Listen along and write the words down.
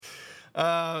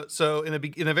So in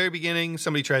the very beginning,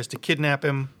 somebody tries to kidnap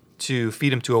him to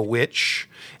feed him to a witch,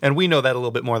 and we know that a little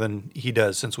bit more than he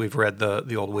does since we've read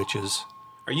the old witches.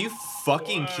 Are you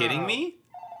fucking kidding me?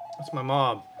 That's my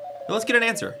mom. Well, let's get an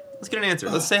answer.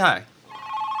 Let's say hi.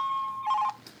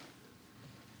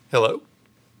 Hello?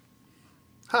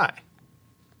 Hi.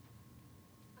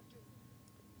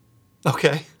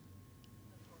 Okay.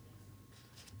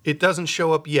 It doesn't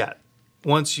show up yet.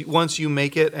 Once you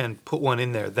make it and put one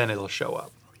in there, then it'll show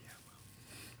up.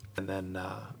 And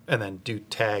then do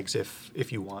tags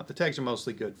if you want. The tags are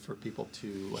mostly good for people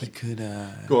to He could.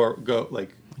 go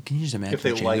like Can you just imagine if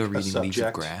they Django like a reading Leaves of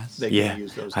subject, Grass? they Yeah, can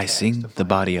use those I tags sing to the find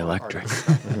body more electric. articles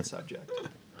about that subject.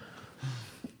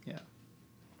 Yeah.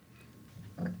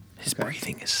 His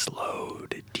breathing is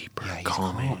slowed, deeper, Yeah, he's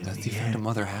calming. calm. That's the effect a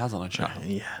mother has on a child.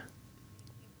 Yeah.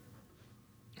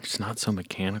 It's not so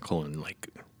mechanical and like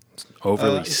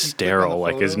overly If you click on sterile the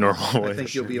like his photo, normal I way.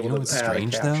 think you'll be You able know to what's add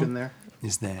strange, a caption though? there.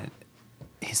 Is that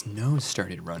his nose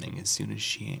started running as soon as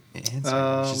she answered. He's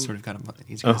just sort of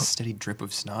he's got a steady drip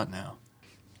of snot now.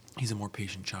 He's a more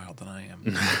patient child than I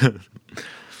am.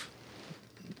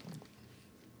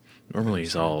 Normally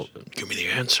he's all, give me the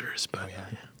answers, but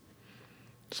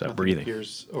it's that Nothing breathing.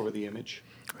 appears over the image.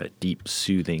 That deep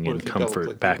soothing What and if you double-click comfort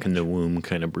the back in the image? womb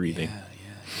kind of breathing. Yeah.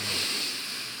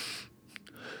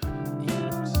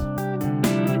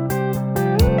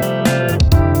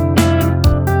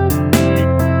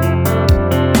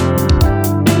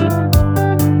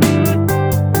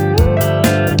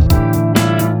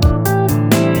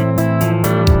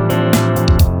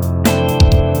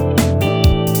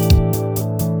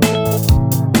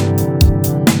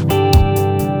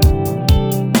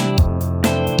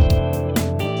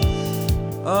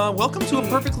 Welcome to a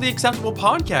perfectly acceptable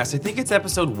podcast. I think it's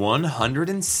episode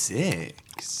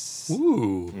 106.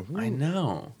 Ooh, I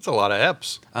know. that's a lot of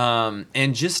eps.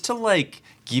 And just to like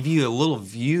give you a little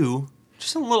view,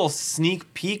 just a little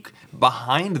sneak peek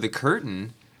behind the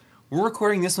curtain, we're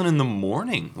recording this one in the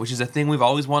morning, which is a thing we've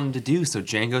always wanted to do. So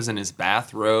Django's in his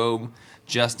bathrobe,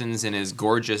 Justin's in his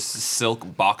gorgeous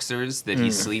silk boxers that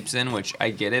he sleeps in, which I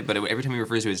get it, but every time he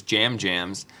refers to his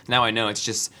jams, now I know it's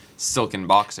just silken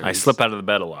boxers. I slip out of the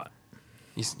bed a lot.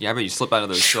 Yeah, but you slip out of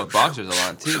those silk boxers a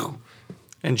lot too.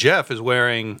 And Jeff is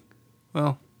wearing,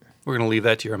 well, we're going to leave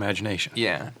that to your imagination.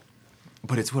 Yeah.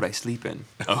 But it's what I sleep in.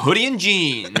 A hoodie and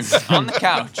jeans on the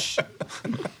couch.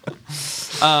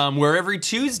 Where every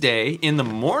Tuesday in the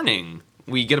morning,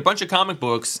 we get a bunch of comic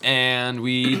books and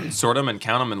we sort them and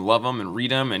count them and love them and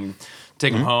read them and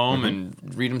take them home and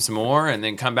read them some more and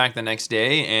then come back the next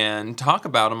day and talk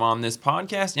about them on this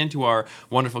podcast and to our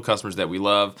wonderful customers that we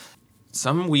love.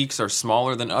 Some weeks are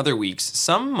smaller than other weeks.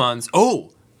 Some months...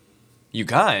 Oh! You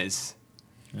guys...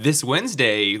 This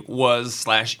Wednesday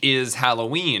is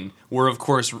Halloween. We're, of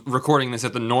course, recording this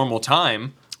at the normal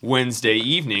time. Wednesday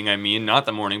evening, I mean, not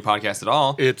the morning podcast at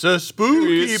all. It's a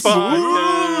spooky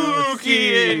podcast.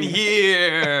 Spooky in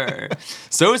here.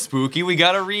 So spooky, we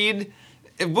gotta read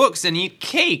books and eat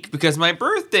cake because my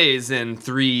birthday's in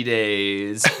 3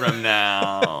 days from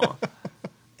now.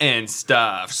 And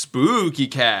stuff. Spooky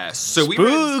cast. So we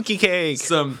read Spooky cake!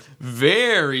 some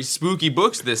very spooky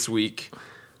books this week.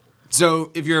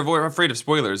 So if you're afraid of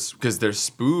spoilers, because they're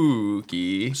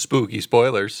spooky, Spooky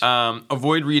spoilers.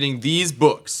 avoid reading these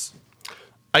books.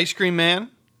 Ice Cream Man,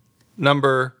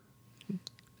 number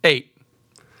 8.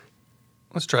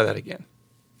 Let's try that again.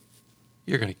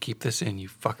 You're going to keep this in, you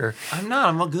fucker. I'm not.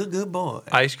 I'm a good boy.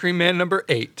 Ice Cream Man, number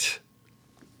 8.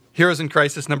 Heroes in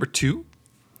Crisis, number 2.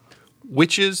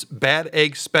 Witches Bad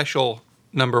Egg Special,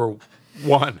 number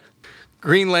 1.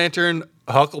 Green Lantern,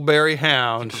 Huckleberry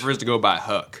Hound, Prefers to go by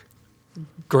Hook.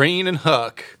 Green and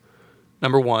Huck,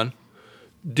 number 1.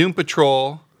 Doom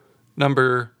Patrol,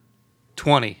 number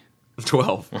 20.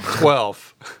 12.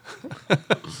 12.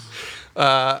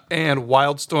 And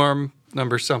Wildstorm,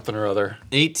 number something or other.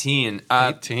 18.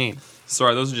 18.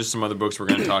 Sorry, those are just some other books we're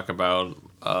going to talk about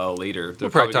later. We'll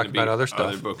probably talk about other stuff.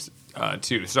 Other books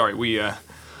too. Sorry,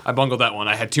 I bungled that one.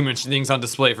 I had too much things on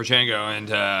display for Django, and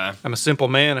I'm a simple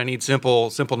man. I need simple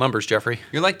numbers, Jeffrey.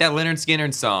 you're like that Leonard Skinner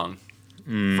song,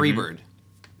 Freebird.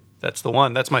 That's the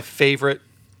one. That's my favorite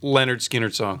Leonard Skinner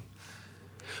song.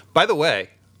 By the way,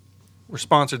 we're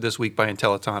sponsored this week by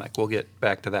Intellitonic. We'll get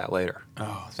back to that later.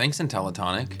 Oh, thanks,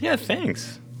 Intellitonic. Yeah,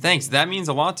 thanks. Thanks. That means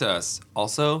a lot to us.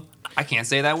 Also, I can't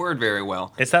say that word very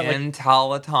well. Is that like-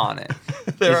 Intellitonic?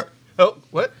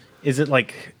 What? Is it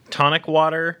like tonic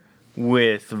water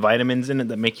with vitamins in it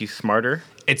that make you smarter?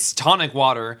 It's tonic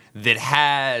water that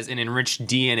has an enriched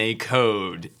DNA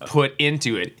code put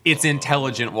into it. It's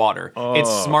intelligent water. It's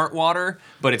smart water,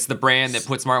 but it's the brand that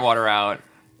put smart water out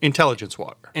Intelligence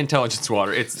Water. Intelligence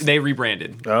Water. They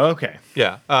rebranded. Oh, okay.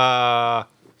 Yeah.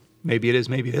 Maybe it is,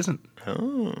 maybe it isn't.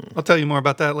 Oh. I'll tell you more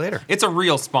about that later. It's a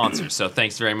real sponsor, so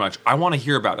thanks very much. I want to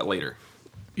hear about it later.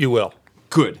 You will.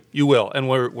 Good. You will. And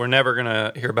we're never going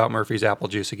to hear about Murphy's Apple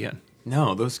Juice again.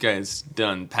 No, those guys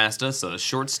done passed us a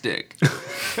short stick.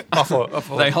 They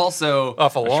also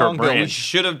off a long branch. we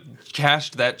should have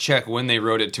cashed that check when they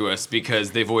wrote it to us because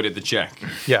they voided the check.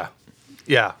 Yeah.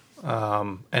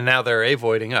 And now they're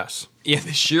avoiding us. Yeah,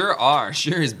 they sure are.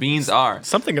 Sure as beans are.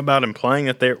 Something about implying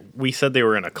that we said they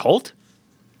were in a cult?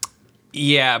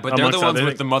 Yeah, but they're Amongst the ones other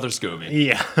with the mother Scooby.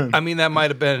 Yeah. I mean, that might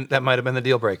have been the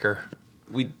deal breaker.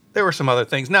 There were some other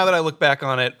things. Now that I look back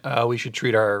on it, we should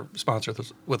treat our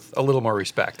sponsors with a little more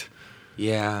respect.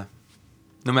 Yeah.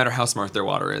 No matter how smart their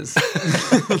water is.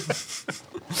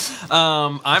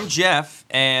 I'm Jeff,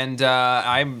 and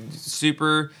I'm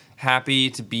super happy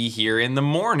to be here in the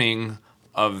morning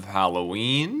of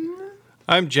Halloween.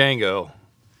 I'm Django,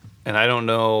 and I don't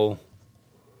know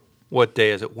what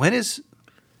day is it.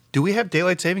 Do we have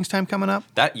daylight savings time coming up?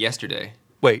 That yesterday.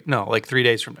 Wait, no, like 3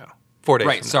 days from now. 4 days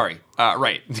Right, from now. sorry.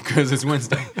 Right, because it's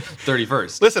Wednesday,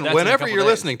 31st. Listen, That's in a whenever couple you're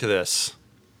days. listening to this,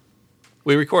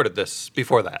 we recorded this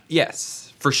before that.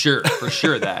 Yes, for sure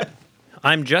that.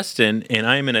 I'm Justin, and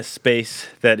I'm in a space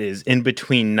that is in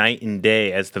between night and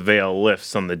day as the veil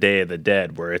lifts on the Day of the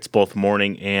Dead, where it's both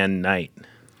morning and night.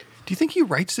 Do you think he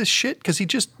writes this shit? Because he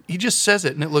just says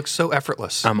it, and it looks so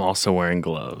effortless. I'm also wearing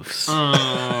gloves.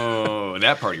 Oh,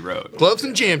 that party road. Gloves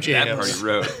and jam That party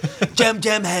road. Jam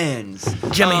hands.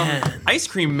 Jimmy hand. Ice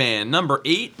Cream Man, number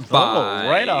 8 by...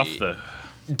 right off the...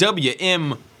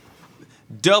 W.M.W.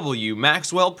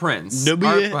 Maxwell Prince. Art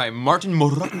by Martin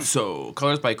Morazzo.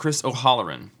 Colors by Chris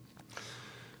O'Halloran.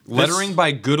 Lettering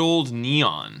by good old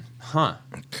Neon. Huh.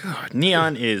 God,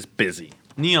 Neon is busy.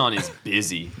 Neon is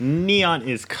busy. Neon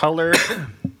is color.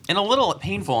 And a little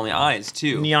painful on the eyes,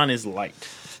 too. Neon is light.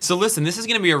 So listen, this is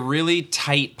going to be a really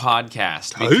tight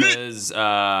podcast because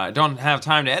I don't have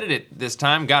time to edit it this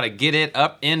time. Got to get it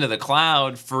up into the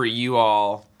cloud for you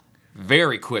all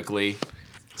very quickly.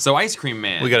 So Ice Cream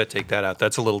Man. We got to take that out.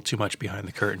 That's a little too much behind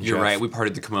the curtain, You're Jeff. right. We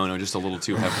parted the kimono just a little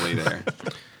too heavily there.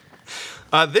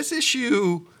 This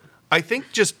issue, I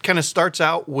think, just kind of starts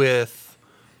out with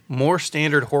more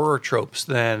standard horror tropes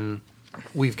than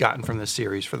we've gotten from this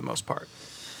series for the most part.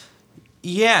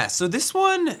 Yeah, so this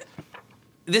one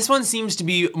seems to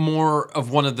be more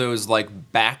of one of those like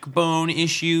backbone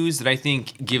issues that I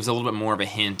think gives a little bit more of a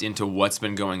hint into what's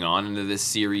been going on into this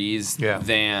series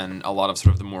than a lot of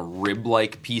sort of the more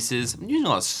rib-like pieces. I'm using a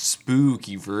lot of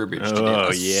spooky verbiage today.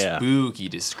 Oh, yeah. Spooky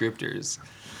descriptors.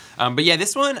 But yeah,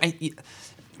 this one,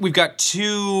 we've got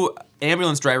 2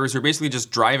 ambulance drivers who are basically just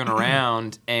driving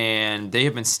around, and they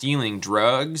have been stealing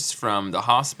drugs from the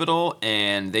hospital,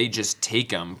 and they just take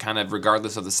them, kind of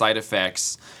regardless of the side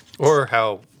effects. Or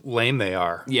how lame they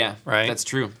are. Yeah, right? That's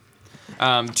true.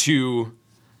 To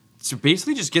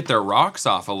basically just get their rocks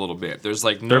off a little bit. There's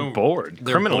like They're bored.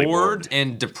 They're Criminally bored bored.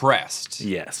 and depressed.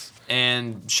 Yes.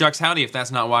 And shucks howdy if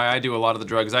that's not why I do a lot of the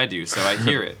drugs I do, so I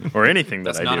hear it. Or anything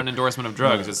That's that I not do. an endorsement of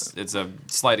drugs. It's a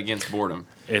slight against boredom.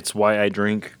 It's why I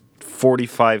drink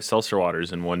 45 seltzer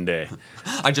waters in one day.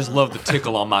 I just love the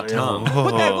tickle on my tongue.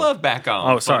 Put that glove back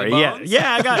on. Oh, sorry. Funny Yeah, bones.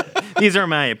 I got these are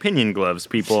my opinion gloves,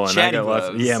 people, and Chatty I got lots.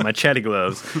 gloves. Yeah, my chatty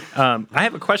gloves. I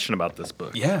have a question about this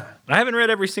book. Yeah. I haven't read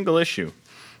every single issue.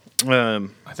 I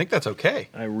think that's okay.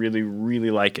 I really, really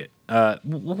like it.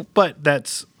 But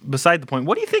that's beside the point.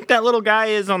 What do you think that little guy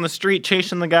is on the street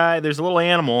chasing the guy? There's a little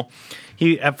animal.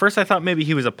 At first I thought maybe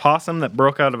he was a possum that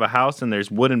broke out of a house and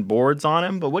there's wooden boards on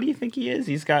him. But what do you think he is?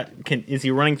 Is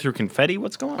he running through confetti?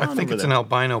 What's going on? I think over it's there? an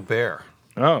albino bear.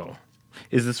 Oh,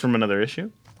 is this from another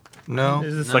issue? No.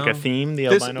 Is this like a theme? The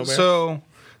This- albino bear. So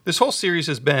this whole series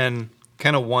has been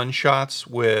kind of one-shots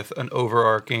with an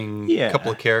overarching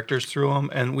couple of characters through them.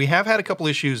 And we have had a couple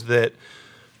issues that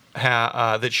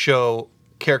that show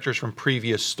characters from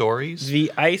previous stories.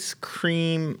 The ice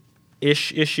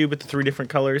cream-ish issue with the 3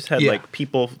 different colors had Yeah. like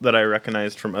people that I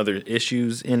recognized from other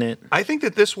issues in it. I think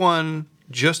that this one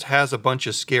just has a bunch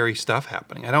of scary stuff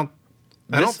happening. I don't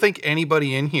think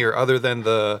anybody in here other than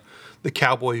the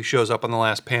cowboy who shows up on the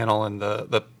last panel and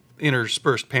the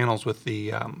interspersed panels with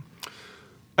the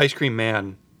ice cream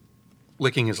man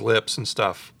licking his lips and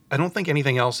stuff. I don't think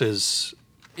anything else is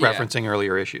referencing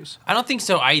earlier issues. I don't think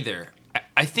so either.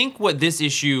 I think what this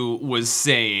issue was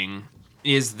saying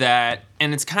is that,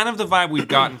 and it's kind of the vibe we've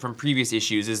gotten from previous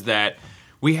issues, is that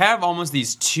we have almost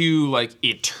these 2 like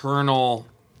eternal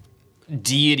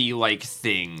deity-like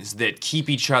things that keep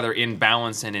each other in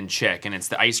balance and in check, and it's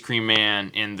the Ice Cream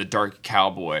Man and the Dark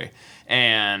Cowboy.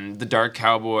 And the Dark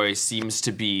Cowboy seems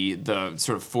to be the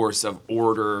sort of force of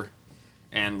order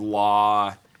and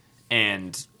law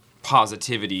and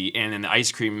positivity, and then the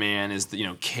Ice Cream Man is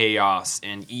the, chaos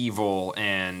and evil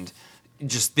and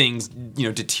just things,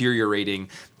 deteriorating.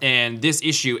 And this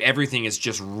issue, everything is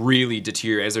just really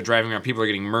deteriorating. As they're driving around, people are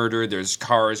getting murdered. There's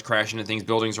cars crashing into things.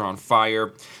 Buildings are on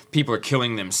fire. People are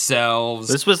killing themselves.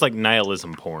 This was like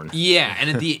nihilism porn. Yeah,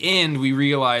 and at the end, we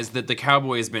realize that the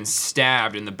cowboy has been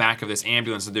stabbed in the back of this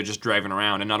ambulance that they're just driving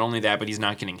around. And not only that, but he's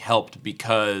not getting helped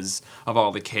because of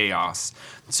all the chaos.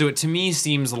 So it, to me,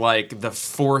 seems like the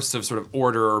force of sort of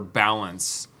order or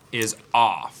balance is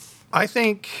off. I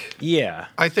think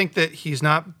that he's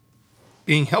not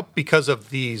being helped because of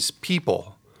these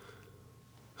people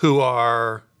who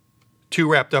are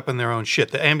too wrapped up in their own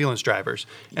shit, the ambulance drivers.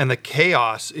 And the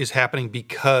chaos is happening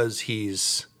because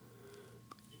he's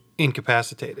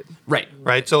incapacitated. Right.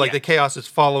 Right? So, the chaos is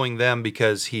following them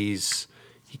because he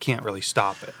can't really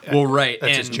stop it. Well, right.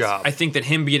 That's and his job. I think that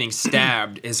him getting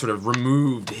stabbed has sort of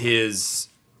removed his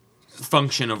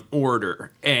function of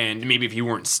order, and maybe if he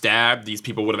weren't stabbed, these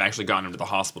people would have actually gotten him to the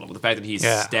hospital. But the fact that he's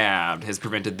stabbed has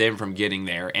prevented them from getting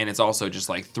there, and it's also just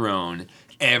thrown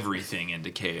everything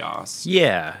into chaos.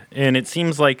 Yeah, and it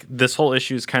seems like this whole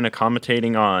issue is kind of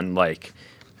commentating on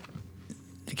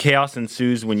chaos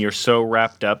ensues when you're so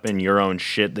wrapped up in your own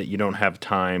shit that you don't have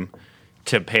time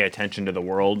to pay attention to the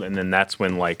world, and then that's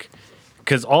when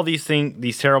because all these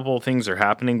terrible things are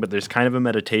happening, but there's kind of a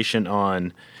meditation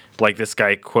on this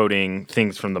guy quoting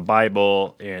things from the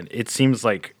Bible, and it seems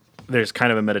like there's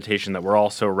kind of a meditation that we're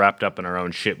all so wrapped up in our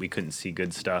own shit we couldn't see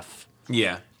good stuff.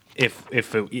 Yeah.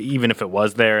 Even if it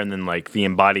was there, and then the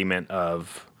embodiment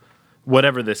of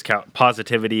whatever this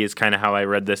positivity is kind of how I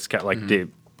read this, the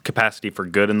capacity for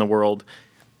good in the world.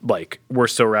 We're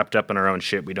so wrapped up in our own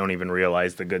shit we don't even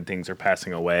realize the good things are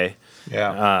passing away.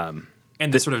 Yeah.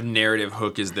 And the sort of narrative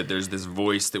hook is that there's this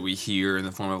voice that we hear in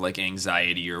the form of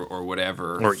anxiety or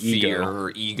whatever, or fear ego.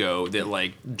 or ego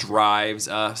that drives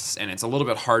us, and it's a little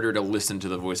bit harder to listen to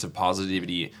the voice of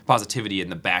positivity in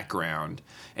the background.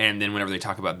 And then whenever they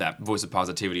talk about that voice of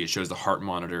positivity, it shows the heart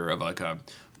monitor of a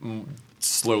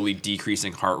slowly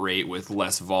decreasing heart rate with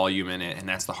less volume in it, and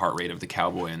that's the heart rate of the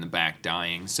cowboy in the back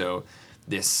dying. So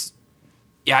this,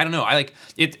 I don't know, I like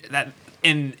it that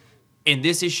in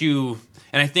this issue.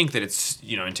 And I think that it's,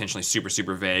 intentionally super,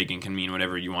 super vague and can mean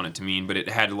whatever you want it to mean, but it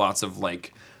had lots of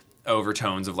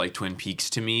overtones of Twin Peaks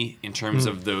to me in terms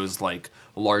of those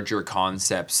larger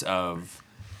concepts of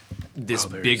this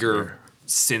bigger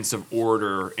sense of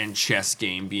order and chess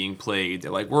game being played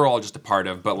that we're all just a part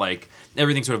of, but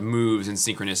everything sort of moves in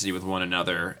synchronicity with one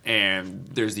another, and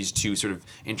there's these two sort of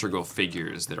integral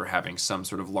figures that are having some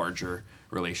sort of larger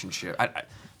relationship.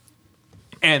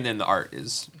 And then the art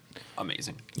is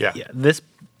amazing. Yeah.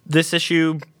 This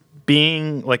issue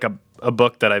being a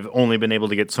book that I've only been able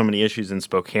to get so many issues in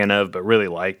Spokane of, but really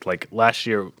liked. Last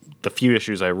year, the few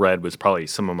issues I read was probably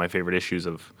some of my favorite issues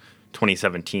of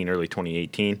 2017, early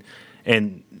 2018.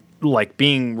 And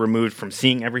being removed from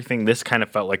seeing everything, this kind of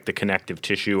felt like the connective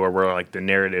tissue, or where the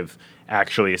narrative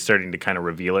actually is starting to kind of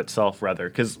reveal itself, rather.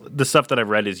 Because the stuff that I've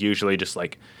read is usually just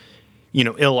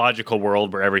illogical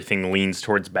world where everything leans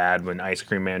towards bad, when Ice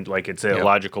Cream Man, it's an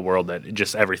illogical world that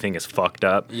just everything is fucked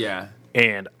up. Yeah.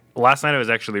 And last night I was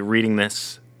actually reading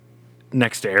this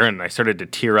next to Aaron, and I started to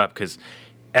tear up because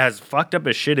as fucked up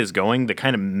as shit is going, the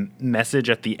kind of message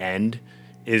at the end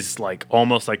is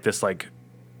almost this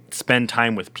spend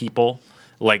time with people.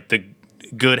 The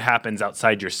good happens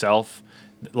outside yourself.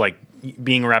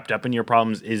 Being wrapped up in your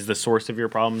problems is the source of your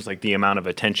problems. The amount of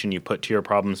attention you put to your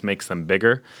problems makes them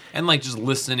bigger. And just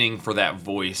listening for that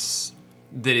voice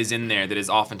that is in there that is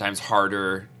oftentimes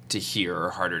harder to hear or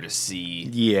harder to see.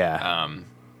 Yeah.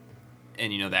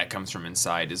 And that comes from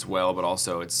inside as well, but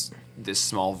also it's this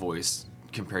small voice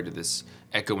compared to this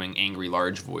echoing, angry,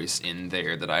 large voice in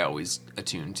there that I always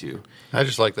attune to. I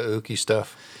just like the ooky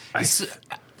stuff.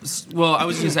 Well, I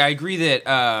was going to say, I agree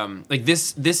that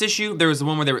this issue, there was the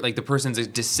one where they were the person's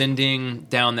descending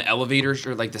down the elevators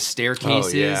or the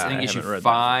staircases. Oh, yeah. I think I issue haven't read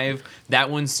 5. That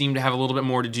one seemed to have a little bit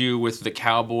more to do with the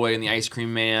cowboy and the Ice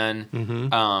Cream Man.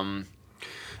 Mm-hmm.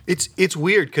 It's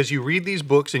weird because you read these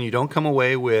books and you don't come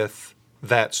away with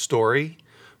that story,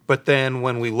 but then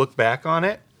when we look back on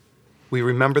it, we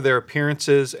remember their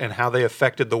appearances and how they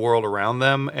affected the world around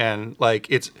them, and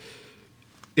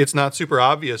it's not super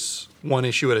obvious one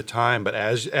issue at a time, but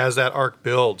as that arc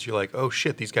builds, you're oh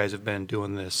shit, these guys have been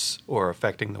doing this or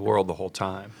affecting the world the whole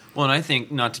time. Well, and I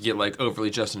think, not to get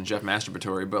overly Justin and Jeff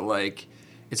masturbatory, but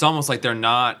it's almost like they're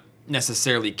not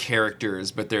necessarily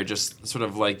characters, but they're just sort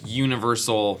of like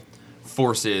universal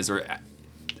forces or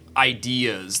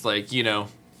ideas, like, you know,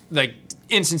 like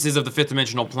instances of the fifth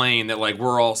dimensional plane that like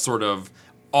we're all sort of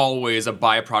always a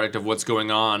byproduct of what's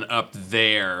going on up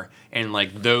there, and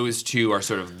like those two are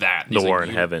sort of that The these, war like,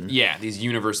 in heaven. Yeah, these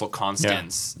universal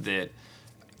constants that.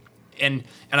 And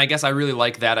I guess I really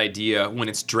like that idea when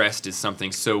it's dressed as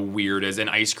something so weird as an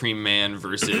ice cream man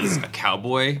versus a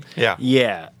cowboy. Yeah.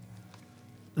 Yeah.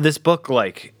 This book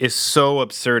like is so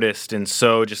absurdist and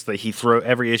so just like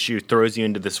every issue throws you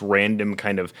into this random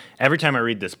kind of. Every time I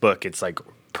read this book, it's like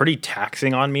pretty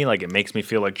taxing on me. Like it makes me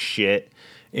feel like shit,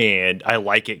 and I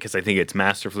like it because I think it's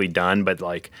masterfully done. But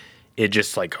like it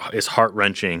just like is heart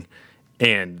wrenching.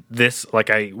 And this,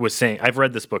 like I was saying, I've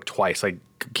read this book twice. I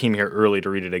came here early to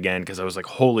read it again because I was like,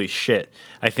 holy shit.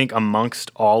 I think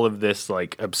amongst all of this,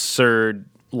 like, absurd,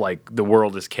 like, the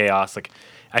world is chaos, like,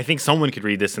 I think someone could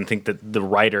read this and think that the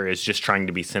writer is just trying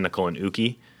to be cynical and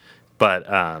ooky. But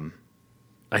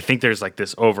I think there's, like,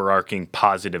 this overarching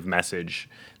positive message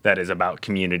that is about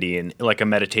community and, like, a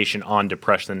meditation on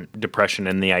depression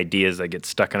and the ideas that get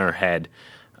stuck in our head.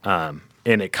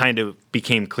 And it kind of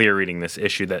became clear reading this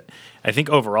issue that I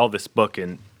think overall this book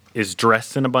is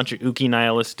dressed in a bunch of ooky,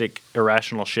 nihilistic,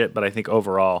 irrational shit, but I think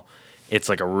overall it's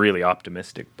like a really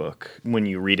optimistic book when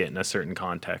you read it in a certain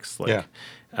context. Like,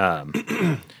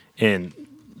 and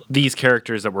these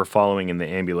characters that we're following in the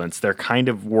ambulance, they're kind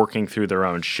of working through their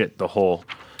own shit the whole.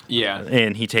 Yeah.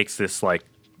 And he takes this like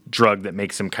drug that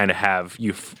makes him kind of have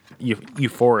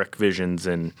euphoric visions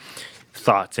and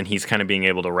thoughts, and he's kind of being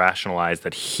able to rationalize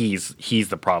that he's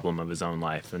the problem of his own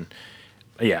life. And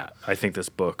yeah, I think this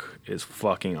book is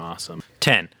fucking awesome.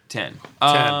 10.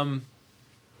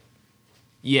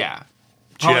 Yeah.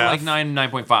 Probably Jeff. like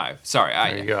 9.5. Sorry.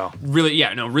 There you go.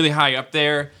 Really high up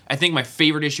there. I think my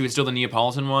favorite issue is still the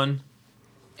Neapolitan one.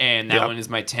 And that Yep. one is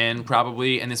my 10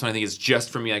 probably. And this one I think is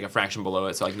just for me like a fraction below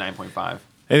it, so like 9.5. I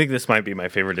think this might be my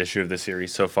favorite issue of the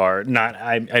series so far.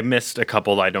 I missed a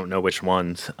couple. I don't know which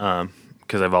ones,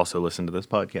 because I've also listened to this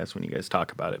podcast when you guys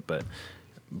talk about it. But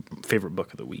favorite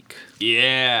book of the week.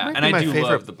 Yeah, Might and be I my do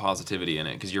favorite. love the positivity in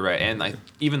it because you're right. And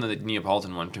even the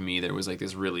Neapolitan one, to me, there was like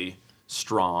this really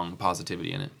strong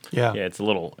positivity in it. Yeah. Yeah,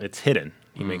 it's hidden.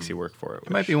 He makes you work for it. It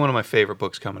might be one of my favorite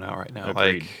books coming out right now.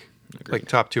 Agreed. Like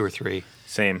top 2 or 3.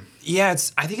 Same. Yeah,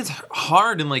 I think it's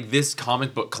hard in like this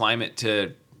comic book climate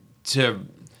to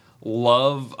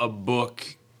love a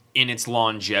book in its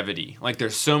longevity. Like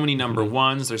there's so many number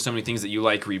ones, there's so many things that you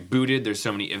like rebooted, there's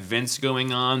so many events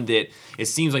going on that it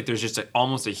seems like there's just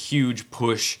almost a huge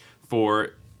push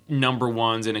for number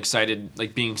ones and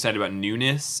being excited about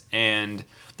newness, and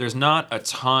there's not a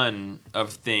ton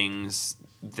of things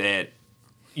that,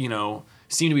 you know,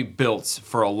 seem to be built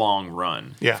for a long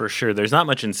run. Yeah. For sure. There's not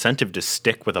much incentive to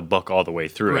stick with a book all the way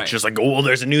through. Right. It's just like, oh, well,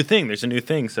 there's a new thing.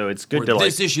 So it's good Or to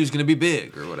this issue is going to be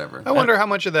big or whatever. I wonder how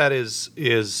much of that is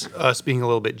us being a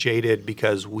little bit jaded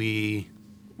because we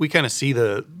kind of see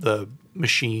the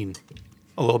machine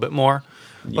a little bit more.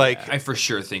 Like I for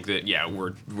sure think that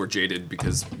we're jaded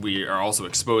because we are also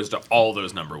exposed to all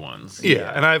those number ones.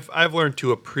 yeah, and I've learned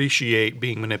to appreciate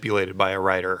being manipulated by a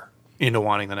writer into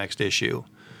wanting the next issue.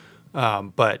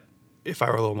 But if I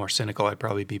were a little more cynical, I'd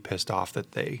probably be pissed off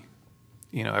that they,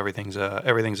 you know, everything's a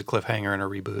cliffhanger and a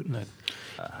reboot. And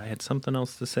I had something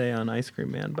else to say on Ice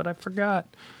Cream Man, but I forgot.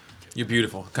 You're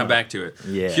beautiful. Come back to it.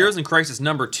 Yeah. Heroes in Crisis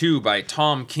number 2 by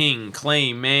Tom King,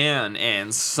 Clay Mann,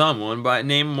 and someone by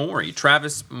name Mori.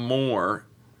 Travis Moore.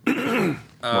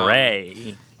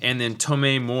 Hooray. And then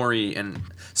Tomei Mori. And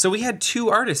so we had 2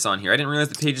 artists on here. I didn't realize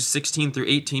that pages 16 through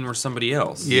 18 were somebody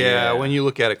else. yeah, when you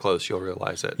look at it close, you'll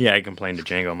realize it. Yeah, I complained to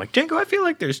Django. I'm like, Django, I feel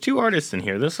like there's 2 artists in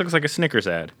here. This looks like a Snickers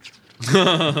ad.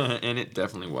 And it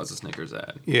definitely was a Snickers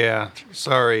ad. Yeah,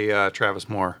 sorry, Travis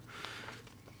Moore.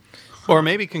 Or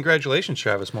maybe congratulations,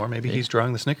 Travis Moore. Maybe he's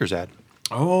drawing the Snickers ad.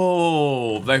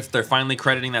 Oh, they're finally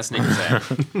crediting that Snickers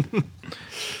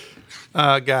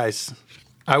ad. Guys,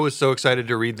 I was so excited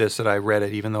to read this that I read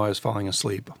it even though I was falling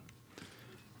asleep.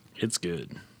 It's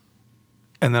good.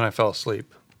 And then I fell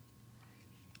asleep.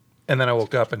 And then I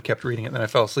woke up and kept reading it. And then I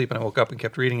fell asleep and I woke up and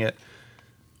kept reading it.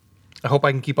 I hope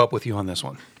I can keep up with you on this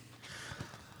one.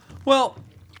 Well,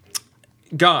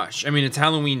 gosh, I mean, it's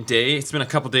Halloween Day. It's been a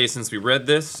couple days since we read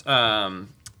this. I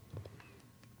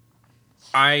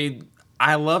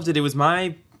loved it. It was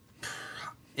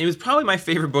probably my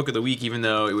favorite book of the week, even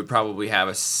though it would probably have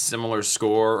a similar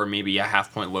score or maybe a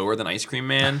half point lower than Ice Cream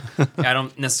Man. I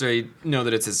don't necessarily know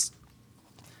that it's as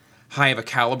high of a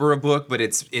caliber of book, but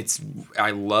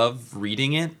I love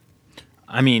reading it.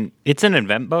 I mean, it's an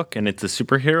event book and it's a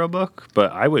superhero book,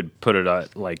 but I would put it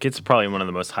at, like, it's probably one of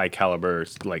the most high caliber.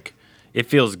 Like, it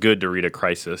feels good to read a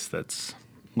crisis that's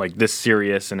like this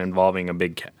serious and involving a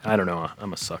big. I don't know.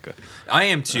 I'm a sucker. I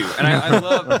am too, and I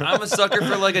love. I'm a sucker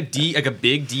for like a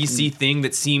big DC thing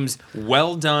that seems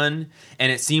well done, and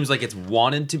it seems like it's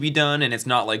wanted to be done, and it's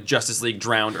not like Justice League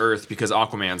Drowned Earth because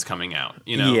Aquaman's coming out.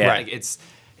 You know, Yeah. like it's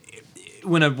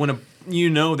when a you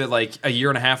know that like a year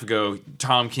and a half ago,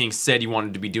 Tom King said he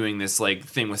wanted to be doing this like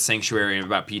thing with Sanctuary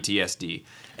about PTSD,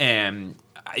 and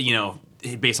you know.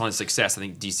 Based on his success, I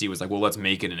think DC was like, well, let's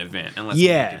make it an event and let's make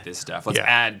it this stuff. Let's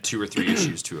add 2 or 3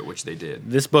 issues to it, which they did.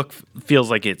 This book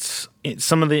feels like it's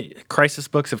some of the crisis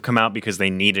books have come out because they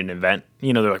need an event.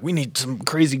 You know, they're like, we need some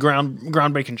crazy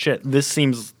groundbreaking shit. This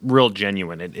seems real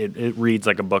genuine. It reads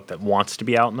like a book that wants to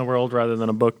be out in the world rather than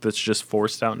a book that's just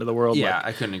forced out into the world. Yeah, Like,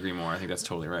 I couldn't agree more. I think that's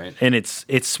totally right. and it's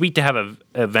sweet to have an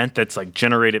event that's like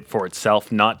generated for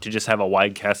itself, not to just have a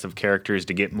wide cast of characters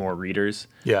to get more readers.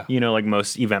 Yeah. You know, like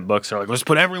most event books are like, let's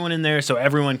put everyone in there so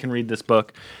everyone can read this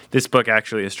book. This book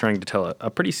actually is trying to tell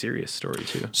a pretty serious story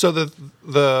too. So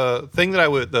the thing that I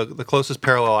would the closest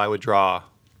parallel I would draw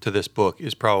to this book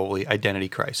is probably Identity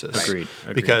Crisis. Agreed.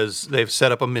 Because they've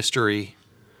set up a mystery.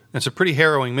 It's a pretty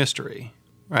harrowing mystery,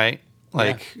 right?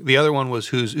 Like the other one was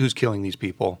who's killing these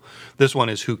people. This one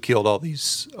is who killed all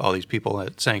these people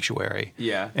at Sanctuary.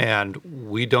 Yeah. And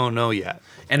we don't know yet.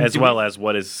 And As well as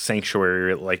what is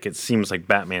Sanctuary. Like, it seems like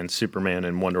Batman, Superman,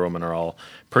 and Wonder Woman are all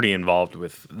pretty involved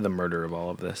with the murder of all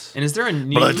of this. And is there a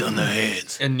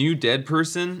new dead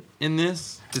person in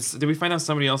this? Did we find out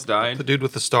somebody else died? The dude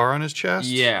with the star on his chest?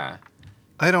 Yeah.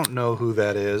 I don't know who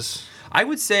that is. I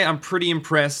would say I'm pretty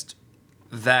impressed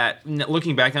that,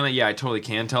 looking back on it, yeah, I totally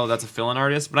can tell that's a fill-in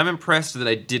artist, but I'm impressed that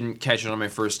I didn't catch it on my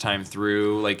first time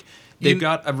through. Like, they've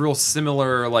got a real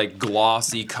similar, like,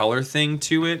 glossy color thing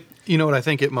to it. You know what I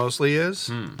think it mostly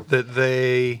is? That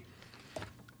they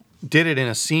did it in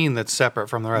a scene that's separate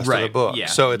from the rest of the Right, book. yeah.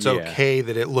 So it's Yeah. okay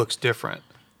that it looks different.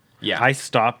 Yeah. I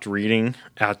stopped reading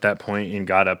at that point and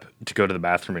got up to go to the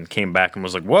bathroom and came back and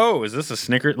was like, whoa, is this a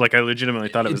Snickers? Like, I legitimately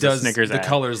thought it was a Snickers the ad.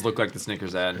 colors look like the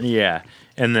Snickers ad. Yeah.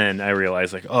 And then I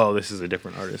realized, like, oh, this is a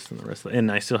different artist than the rest of it.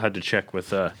 And I still had to check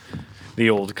with the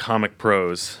old Comic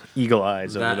Pros, Eagle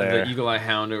Eyes over there. The Eagle Eye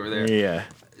Hound over there. Yeah.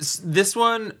 This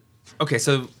one, okay,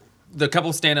 so the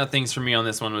couple standout things for me on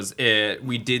this one was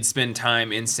we did spend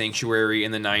time in Sanctuary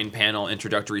in the 9-panel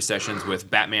introductory sessions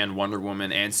with Batman, Wonder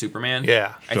Woman, and Superman.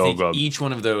 Yeah. I So think good. each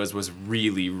one of those was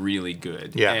really, really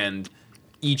good. Yeah. And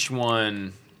each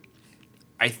one,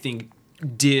 I think,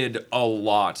 did a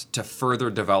lot to further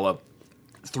develop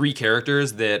 3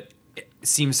 characters that it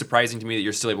seems surprising to me that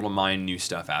you're still able to mine new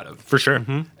stuff out of. For sure.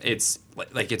 It's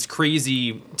like it's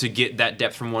crazy to get that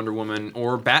depth from Wonder Woman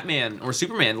or Batman or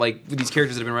Superman, like these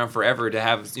characters that have been around forever, to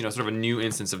have, you know, sort of a new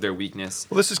instance of their weakness.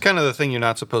 Well, this is kind of the thing you're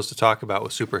not supposed to talk about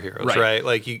with superheroes, Right. right?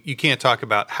 Like, you can't talk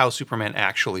about how Superman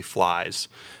actually flies,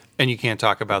 and you can't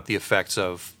talk about the effects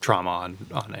of trauma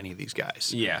on any of these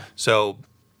guys. Yeah. So,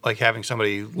 like, having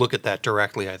somebody look at that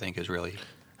directly, I think, is really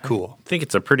cool. I think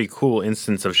it's a pretty cool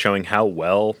instance of showing how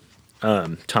well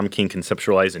Tom King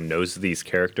conceptualized and knows these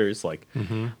characters. Like,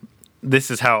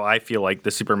 this is how I feel like the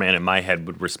Superman in my head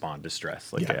would respond to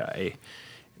stress. Like, Yeah.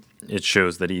 it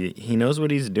shows that he knows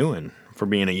what he's doing for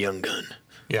being a young gun.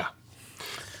 Yeah.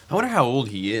 I wonder how old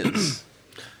he is.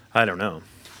 I don't know,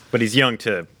 but he's young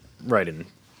to write in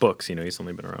books. You know, he's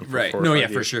only been around for Right. 4 or No, 5 yeah,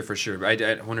 years. for sure.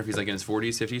 I wonder if he's like in his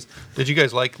 40s, 50s. Did you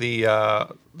guys like the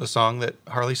song that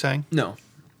Harley sang? No.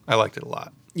 I liked it a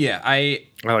lot. Yeah, I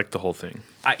like the whole thing.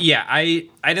 I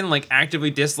didn't like actively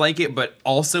dislike it, but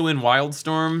also in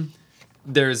Wildstorm,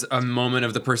 there's a moment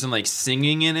of the person like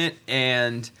singing in it,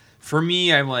 and for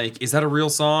me, I'm like, is that a real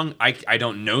song? I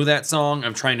don't know that song.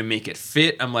 I'm trying to make it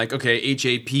fit. I'm like, okay,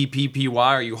 HAPPPY.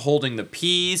 Are you holding the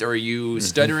P's, or are you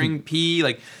stuttering P?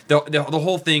 Like the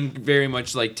whole thing very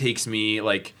much like takes me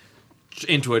like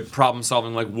into a problem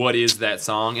solving, like, what is that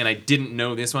song? And I didn't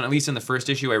know this one. At least in the first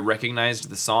issue, I recognized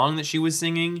the song that she was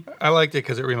singing. I liked it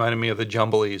because it reminded me of the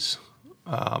Jumblies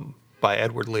by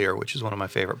Edward Lear, which is one of my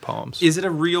favorite poems. Is it a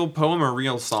real poem or a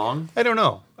real song? I don't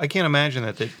know. I can't imagine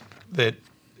that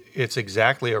it's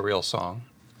exactly a real song,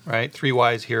 right? 3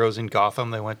 wise heroes in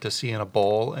Gotham, they went to sea in a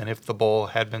bowl, and if the bowl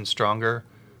had been stronger,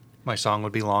 my song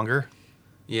would be longer.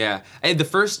 Yeah. And the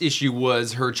first issue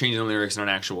was her changing the lyrics in an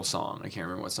actual song. I can't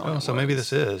remember what song it Oh, was. so maybe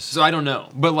this is. So I don't know.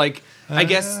 But, like, I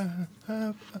guess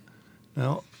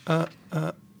No.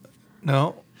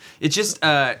 No. it just...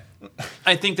 I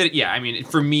think that, yeah, I mean,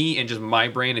 for me and just my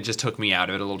brain, it just took me out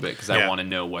of it a little bit because I Yeah. want to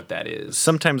know what that is.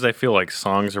 Sometimes I feel like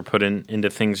songs are put into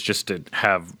things just to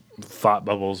have thought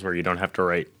bubbles where you don't have to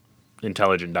write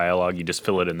intelligent dialogue. You just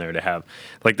fill it in there to have,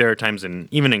 like, there are times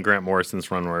even in Grant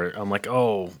Morrison's run where I'm like,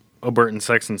 oh, Burton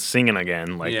Sexton's singing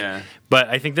again. Like, Yeah. But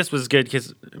I think this was good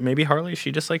because maybe Harley,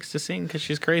 she just likes to sing because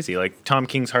she's crazy. Like Tom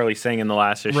King's Harley sang in the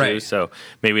last issue, Right. so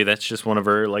maybe that's just one of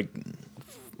her like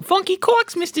funky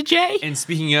corks, Mr. J. And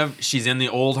speaking of, she's in the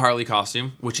old Harley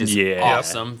costume, which is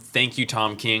awesome. Thank you,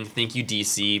 Tom King. Thank you,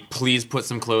 DC. Please put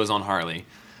some clothes on Harley.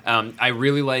 I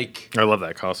really like. I love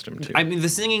that costume too. I mean, the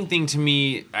singing thing to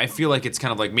me, I feel like it's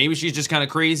kind of like maybe she's just kind of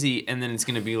crazy, and then it's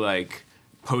going to be like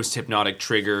post-hypnotic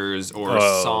triggers or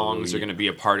songs are going to be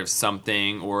a part of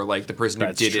something, or like the person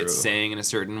who did it sang in a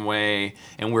certain way,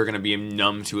 and we're going to be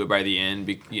numb to it by the end,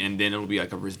 and then it'll be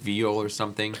like a reveal or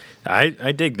something. I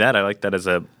dig that. I like that as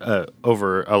a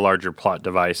over a larger plot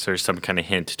device or some kind of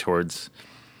hint towards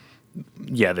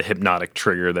the hypnotic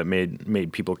trigger that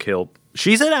made people kill.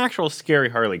 She's an actual scary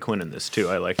Harley Quinn in this too.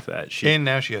 I like that. And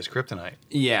now she has kryptonite.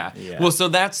 Yeah. Well, so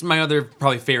that's my other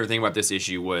probably favorite thing about this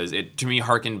issue was it to me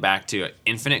harkened back to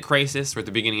Infinite Crisis. Where at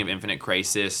the beginning of Infinite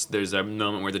Crisis, there's a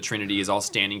moment where the Trinity is all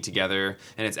standing together,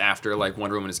 and it's after like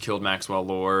Wonder Woman has killed Maxwell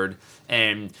Lord,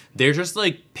 and they're just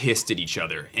like pissed at each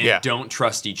other and don't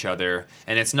trust each other,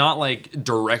 and it's not like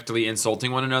directly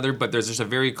insulting one another, but there's just a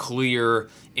very clear,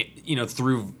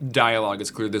 through dialogue,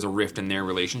 it's clear there's a rift in their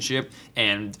relationship,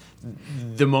 and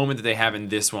the moment that they have in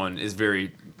this one is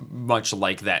very much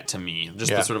like that to me.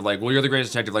 Just the sort of like, well, you're the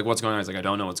greatest detective. Like, what's going on? He's like, I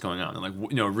don't know what's going on. And like,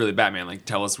 really, Batman, like,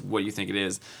 tell us what you think it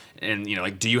is. And,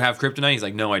 like, do you have kryptonite? He's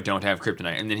like, no, I don't have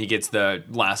kryptonite. And then he gets the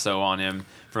lasso on him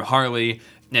from Harley,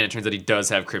 and it turns out he does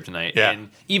have kryptonite. Yeah. And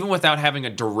even without having a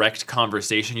direct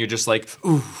conversation, you're just like,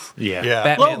 ooh,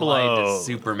 Batman lied to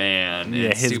Superman,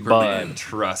 and his Superman bud.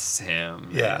 trusts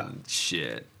him. Yeah. And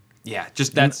shit. Yeah,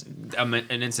 just that's an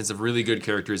instance of really good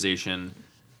characterization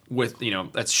with,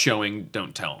 that's showing,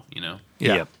 don't tell, Yeah.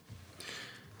 Yep.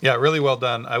 Yeah, really well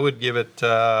done. I would give it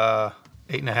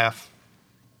 8.5.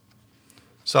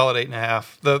 Solid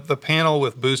 8.5. The panel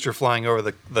with Booster flying over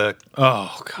the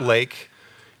lake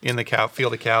in the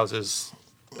field of cows is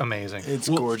amazing. It's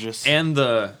gorgeous. And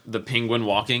the penguin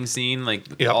walking scene,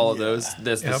 like all of those.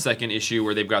 That's the second issue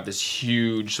where they've got this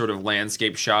huge sort of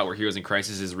landscape shot where Heroes in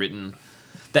Crisis is written.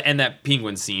 And that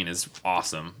penguin scene is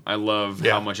awesome. I love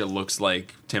how much it looks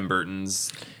like Tim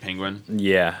Burton's Penguin.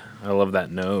 Yeah, I love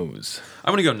that nose.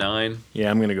 I'm going to go 9.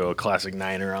 Yeah, I'm going to go a classic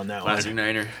niner on that Classic one.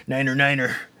 Niner.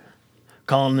 Niner.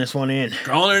 Calling this one in.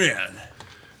 Calling it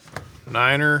in.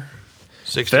 Niner.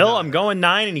 69. Phil, I'm going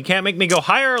 9, and you can't make me go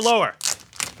higher or lower.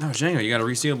 Oh, Django, you got a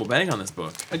resealable bag on this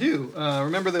book. I do.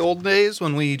 Remember the old days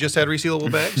when we just had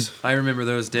resealable bags? I remember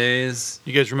those days.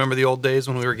 You guys remember the old days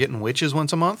when we were getting Witches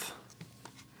once a month?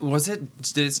 Did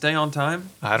it stay on time?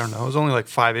 I don't know. It was only like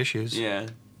 5 issues. Yeah.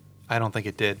 I don't think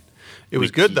it did. It was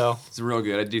good, though. It's real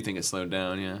good. I do think it slowed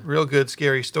down, yeah. Real good,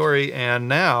 scary story. And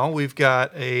now we've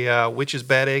got a Witch's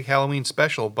Bad Egg Halloween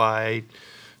special by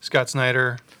Scott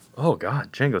Snyder. Oh,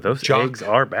 God, Django, those Junk. eggs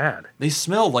are bad. They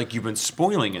smell like you've been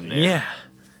spoiling in there. Yeah.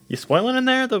 You spoiling in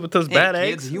there with those bad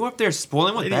kids, eggs? You up there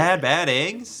spoiling with bad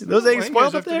eggs? Those eggs Why you spoiled guys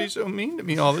up have to there? be so mean to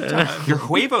me all the time. Your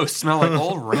huevos smell like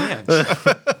old ranch.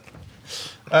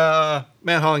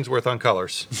 Matt Hollingsworth on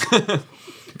colors.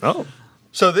 Oh.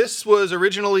 So this was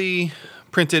originally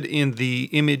printed in the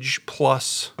Image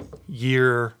Plus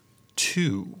year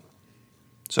 2.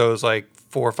 So it was like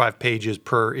 4 or 5 pages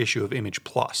per issue of Image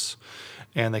Plus.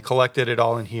 And they collected it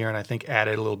all in here and I think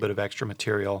added a little bit of extra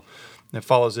material. And it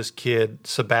follows this kid,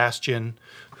 Sebastian,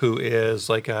 who is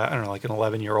like an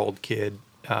 11-year-old kid.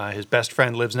 His best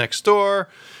friend lives next door.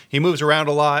 He moves around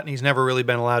a lot and he's never really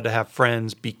been allowed to have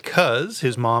friends because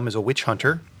his mom is a witch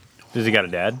hunter. Does he got a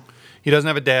dad? He doesn't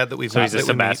have a dad that we've So he's a that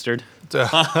we meet. Sebastard?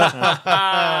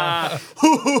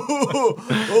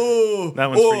 Oh, That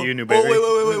one's for you, Newberry.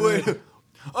 Wait.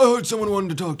 I heard someone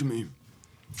wanted to talk to me.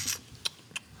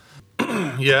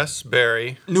 yes,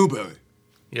 Barry. Newberry.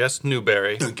 Yes,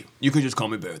 Newberry. Thank you. You can just call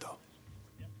me Bear, though.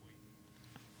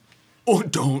 Oh,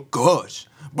 don't. Gosh.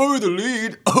 Bury the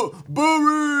lead. Oh,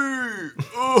 Barry!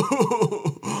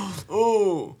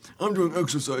 Oh, I'm doing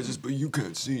exercises, but you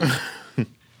can't see.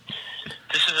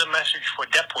 This is a message for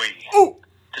Depuy. Oh!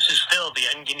 This is Phil, the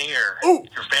engineer. Oh!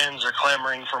 Your fans are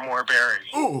clamoring for more Barry.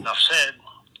 Oh! Enough said.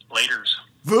 Laters.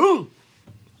 Phil?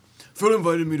 Phil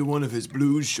invited me to one of his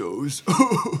blues shows.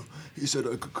 He said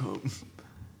I could come.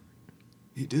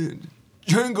 He did.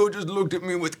 Django just looked at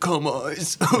me with cum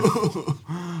eyes.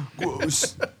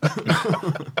 Gross.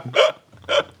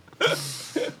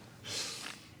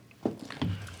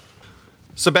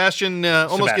 Sebastian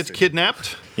almost gets Sebastian.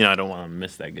 kidnapped. You know, I don't want to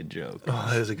miss that good joke. Oh,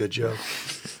 that is a good joke.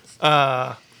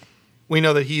 We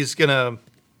know that he's going to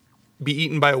be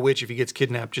eaten by a witch if he gets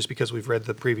kidnapped, just because we've read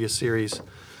the previous series.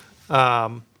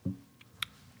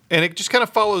 And it just kind of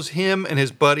follows him and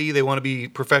his buddy. They want to be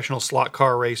professional slot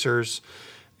car racers.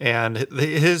 And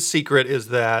his secret is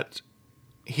that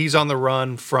he's on the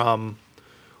run from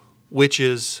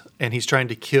witches, and he's trying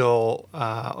to kill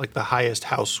like the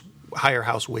higher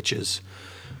house witches.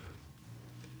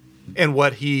 And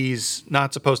what he's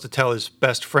not supposed to tell his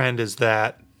best friend is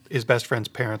that his best friend's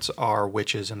parents are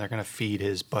witches, and they're going to feed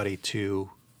his buddy to,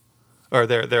 or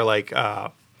they're like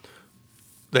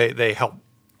they help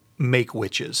make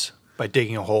witches by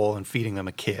digging a hole and feeding them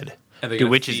a kid. Do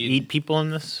witches eat people in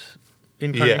this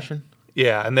incarnation?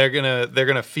 Yeah, and they're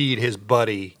gonna feed his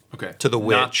buddy to the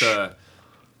witch.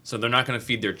 So they're not going to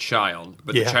feed their child,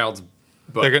 but Yeah. the child's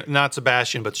They're not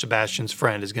Sebastian, but Sebastian's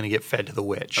friend is going to get fed to the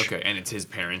witch. Okay, and it's his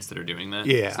parents that are doing that?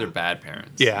 Yeah. So they're bad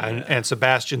parents. Yeah, and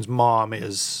Sebastian's mom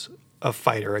is a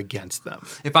fighter against them.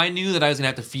 If I knew that I was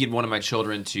going to have to feed one of my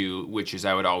children to witches,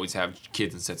 I would always have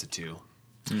kids in sets of 2.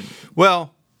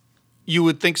 Well, you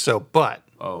would think so, but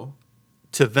Oh.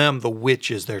 to them, the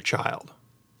witch is their child.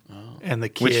 And the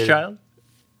kid... Which child?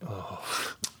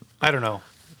 I don't know.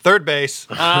 Third base.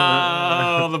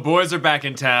 Oh, the boys are back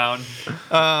in town.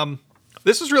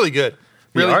 This is really good.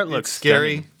 Really, art looks it's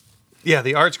scary. stunning. Yeah,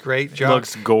 the art's great. Jock,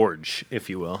 Looks gorge, if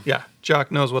you will. yeah,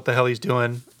 Jock knows what the hell he's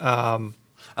doing.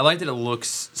 I like that it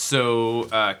looks so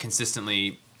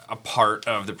consistently a part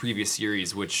of the previous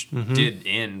series, which did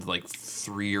end like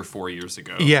 3 or 4 years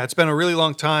ago. Yeah, it's been a really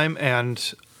long time,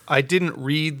 and I didn't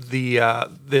read the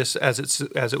this as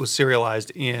it was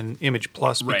serialized in Image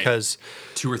Plus Right. because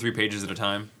 2 or 3 pages at a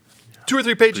time. 2 or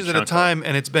 3 pages at a chunk of it. time,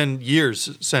 and it's been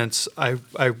years since I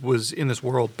was in this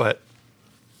world. But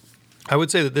I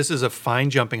would say that this is a fine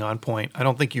jumping on point. I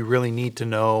don't think you really need to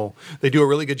know. They do a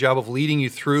really good job of leading you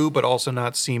through, but also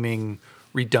not seeming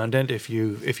redundant if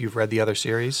you've read the other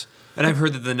series. And I've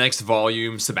heard that the next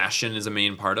volume, Sebastian is a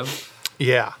main part of.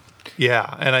 Yeah.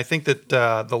 Yeah, and I think that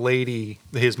the lady,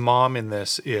 his mom in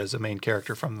this, is a main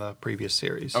character from the previous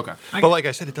series. Okay. But like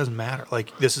I said, it doesn't matter.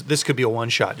 Like this could be a one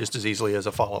shot just as easily as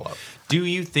a follow up. Do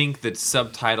you think that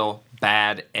subtitle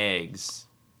Bad Eggs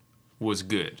was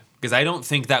good? Because I don't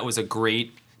think that was a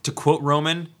great, to quote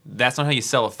Roman, that's not how you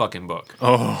sell a fucking book.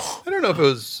 I don't know if it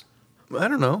was. I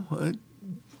don't know.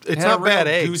 It's Had not a bad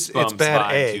real eggs. It's Goosebumps bad vibe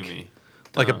to egg. me.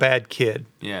 Like a bad kid.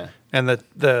 Yeah. And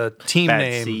the team Bad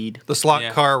name, seed. the slot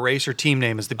Yeah. car racer team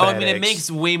name is the Oh, bad I mean, eggs. it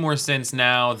makes way more sense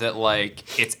now that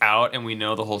like it's out and we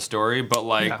know the whole story. But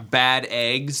like Yeah. Bad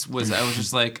Eggs I was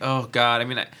just like, oh god. I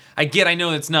mean, I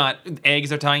know it's not eggs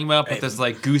they're talking about, but there's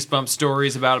like goosebump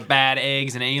stories about bad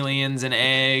eggs and aliens and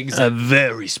eggs. A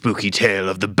very spooky tale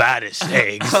of the baddest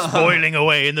eggs boiling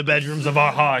away in the bedrooms of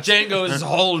our hearts. Django's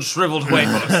whole shriveled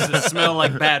huevos that smell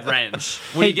like bad ranch.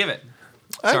 What do you give it?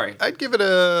 Sorry. I'd give it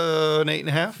an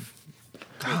 8.5.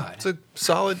 It's a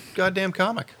solid goddamn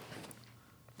comic.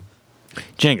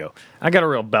 Django, I got a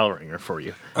real bell ringer for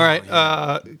you. All right,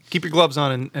 keep your gloves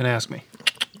on and ask me.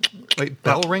 Wait,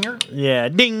 bell ringer? Yeah,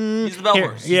 ding. He's the bell Here,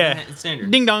 horse. He's Yeah, the standard.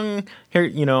 ding dong. Here,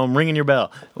 I'm ringing your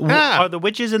bell. Ah. Are the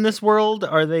witches in this world?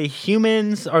 Are they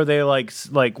humans? Are they like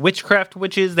witchcraft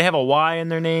witches? They have a Y in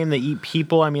their name. They eat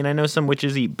people. I mean, I know some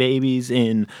witches eat babies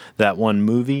in that one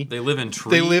movie. They live in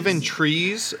trees. They live in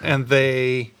trees and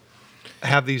they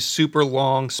have these super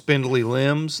long, spindly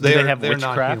limbs. they They're have not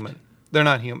witchcraft? human. They're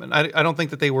not human. I don't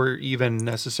think that they were even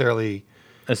necessarily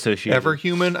Associated. ever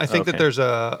human. I think that Okay. there's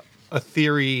a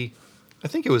theory. I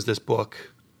think it was this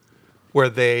book where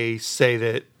they say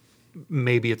that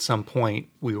maybe at some point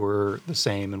we were the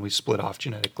same and we split off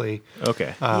genetically.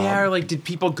 Okay. Yeah, or like did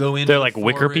people go in? They're like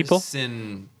wicker people?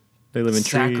 and They live in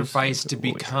sacrifice trees. to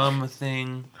become a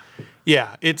thing.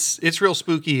 Yeah, it's real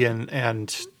spooky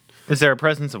and Is there a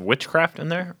presence of witchcraft in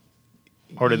there?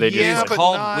 Or do they just Yeah, like- but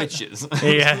Called not- witches.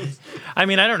 yeah. I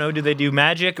mean, I don't know. Do they do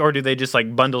magic or do they just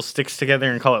like bundle sticks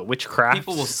together and call it witchcraft?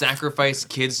 People will sacrifice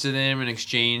kids to them in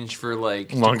exchange for like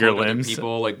to Longer quote other limbs.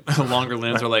 People like longer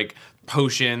limbs or like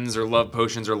potions or love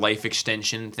potions or life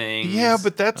extension things. yeah,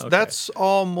 but that's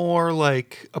all more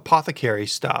like apothecary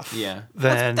stuff. yeah.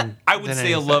 Than I would than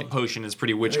say a anything. love potion is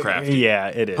pretty witchcrafty. Yeah,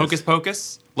 it is. Hocus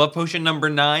pocus, love potion number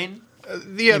 9.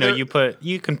 Yeah, You know, they're-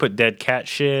 you can put dead cat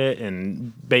shit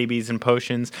and babies and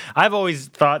potions. I've always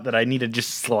thought that I needed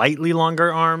just slightly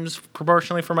longer arms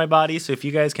proportionally for my body. So if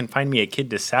you guys can find me a kid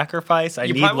to sacrifice, I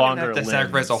You need probably wouldn't longer have to limbs.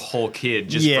 sacrifice a whole kid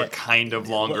just Yeah. for kind of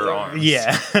longer arms.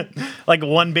 Yeah, like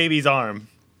one baby's arm.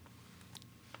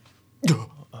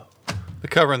 the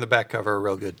cover and the back cover are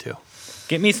real good too.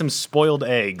 Get me some spoiled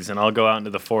eggs, and I'll go out into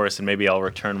the forest, and maybe I'll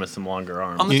return with some longer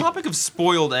arms. On the topic of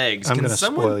spoiled eggs, I'm can gonna spoil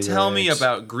someone your tell me eggs.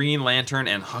 about Green Lantern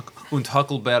and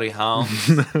Huckleberry Hound?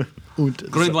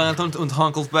 Green Lantern und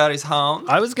Huckleberry's Hound.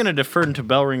 I was gonna defer to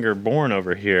Bellringer Born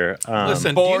over here.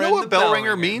 Listen, do you know Boring what the bell bell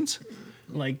ringer ringer. means?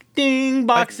 Like ding,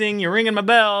 boxing, you're ringing my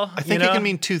bell. I think it can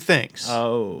mean two things.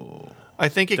 Oh, I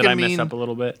think it did can I mean mess up a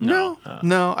little bit? no.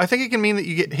 I think it can mean that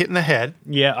you get hit in the head,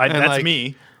 Yeah, And, that's like,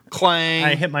 me. clang.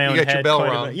 I hit my own You got head. your bell quite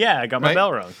a rung. bit. Yeah, I got my right?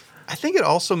 bell rung. I think it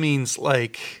also means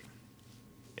like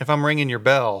if I'm ringing your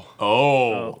bell,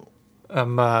 Oh.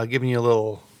 I'm giving you a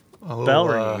little Bell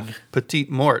ringing.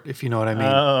 petite mort, if you know what I mean.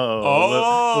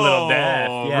 Little death.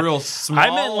 Yeah. Real small I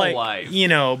meant like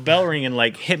life. bell ringing,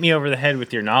 like hit me over the head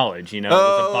with your knowledge. It was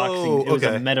a boxing. It was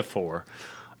okay. a metaphor.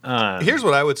 Here's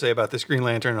what I would say about this Green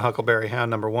Lantern and Huckleberry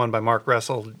Hound #1 by Mark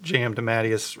Russell, J.M.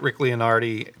 DeMatteis, Rick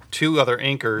Leonardi, two other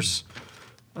anchors.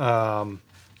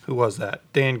 Who was that?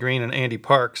 Dan Green and Andy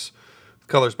Parks.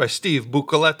 Colors by Steve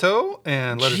Bucoletto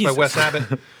and letters by Jesus. Wes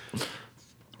Abbott.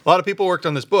 A lot of people worked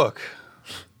on this book.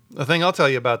 The thing I'll tell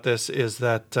you about this is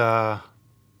that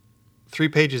 3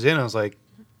 pages in, I was like,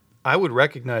 I would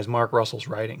recognize Mark Russell's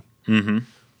writing.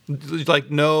 Mm-hmm. Like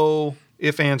no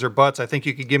ifs, ands, or buts. I think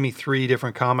you could give me 3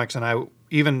 different comics, and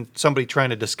even somebody trying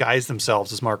to disguise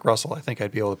themselves as Mark Russell, I think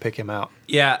I'd be able to pick him out.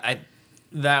 Yeah,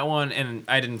 that one, and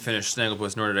I didn't finish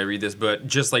Snagglepuss, nor did I read this, but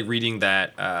just like reading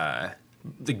that,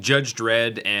 the Judge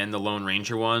Dredd and the Lone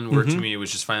Ranger one, where to me it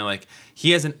was just finally like,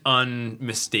 he has an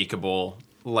unmistakable,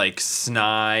 like,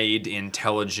 snide,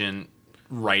 intelligent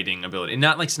writing ability. And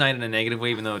not like snide in a negative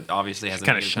way, even though it obviously has a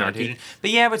kinda negative snarky. connotation. But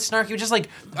yeah, but snarky, just like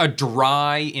a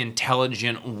dry,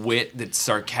 intelligent wit that's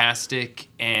sarcastic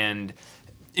and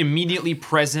immediately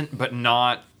present, but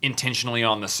not intentionally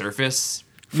on the surface.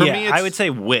 For yeah, me, I it's- would say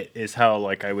wit is how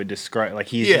like I would describe. Like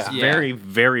he's Yeah. just Yeah. very,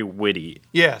 very witty.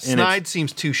 Yeah, And Snide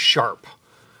seems too sharp.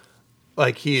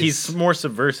 Like He's more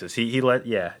subversive.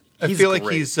 I feel like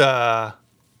he's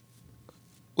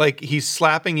he's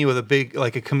slapping you with a big,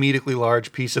 like a comedically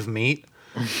large piece of meat,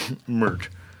 merch.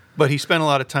 but he spent a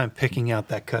lot of time picking out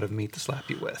that cut of meat to slap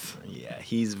you with. Yeah,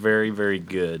 he's very, very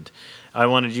good. I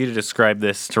wanted you to describe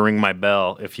this to ring my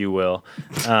bell, if you will.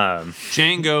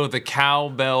 Django the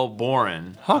Cowbell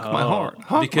Boren. Honk my horn.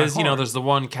 Honk Because, my horn. there's the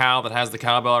one cow that has the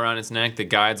cowbell around its neck that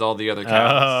guides all the other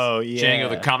cows. Oh, yeah. Django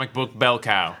the comic book bell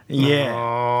cow. Yeah,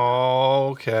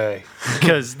 Okay.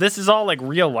 because this is all like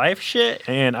real life shit,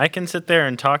 and I can sit there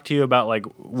and talk to you about like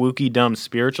wookie dumb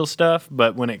spiritual stuff,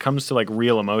 but when it comes to like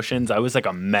real emotions, I was like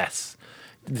a mess.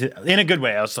 In a good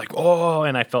way. I was like, oh,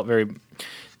 and I felt very...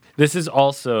 This is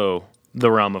also the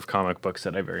realm of comic books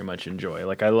that I very much enjoy.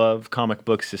 Like, I love comic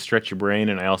books to stretch your brain,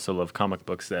 and I also love comic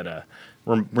books that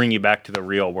bring you back to the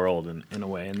real world in a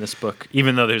way. And this book,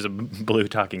 even though there's a blue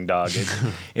talking dog,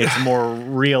 it's more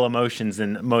real emotions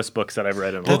than most books that I've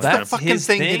read in a long That's time. the fucking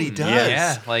thing that he does.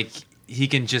 Yeah, like he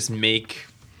can just make,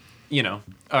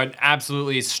 an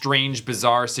absolutely strange,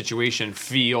 bizarre situation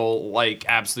feel like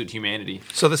absolute humanity.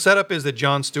 So the setup is that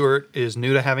Jon Stewart is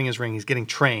new to having his ring. He's getting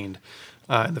trained.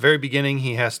 In the very beginning,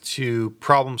 he has to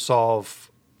problem solve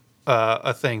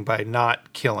a thing by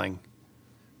not killing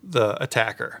the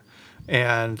attacker.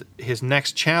 And his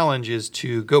next challenge is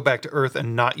to go back to Earth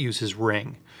and not use his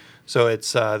ring. So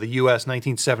it's the U.S.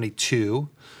 1972.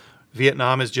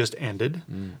 Vietnam has just ended.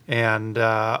 And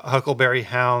Huckleberry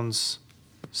Hound's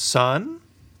son,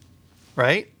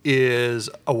 right, is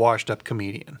a washed-up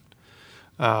comedian.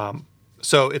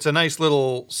 So it's a nice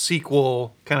little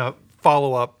sequel, kind of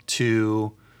follow-up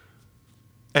to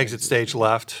Exit Stage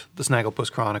Left, the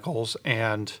Snagglepuss Chronicles,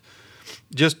 and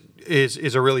just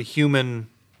is a really human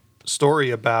story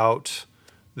about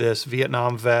this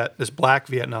Vietnam vet, this black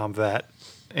Vietnam vet,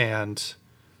 and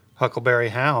Huckleberry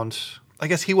Hound. I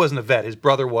guess he wasn't a vet. His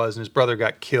brother was, and his brother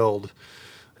got killed.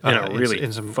 in a really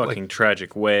in some, fucking like,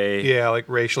 tragic way. yeah, like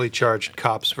racially charged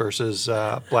cops versus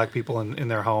black people in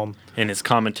their home. And his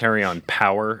commentary on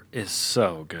power is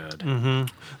so good.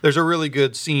 There's a really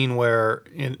good scene where,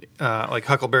 like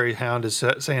Huckleberry Hound is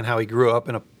saying how he grew up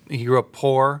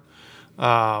poor,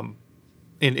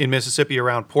 in Mississippi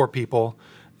around poor people,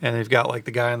 and they've got like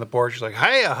the guy on the porch who's like,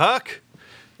 "Hey, Huck,"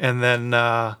 and then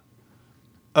a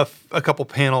couple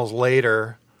panels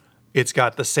later, it's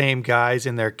got the same guys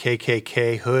in their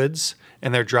KKK hoods,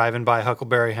 and they're driving by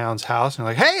Huckleberry Hound's house, and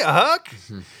they're like, "Hey, Huck."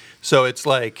 So it's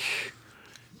like,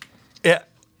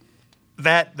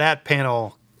 that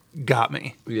panel got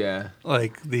me. Yeah.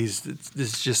 Like this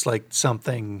is just like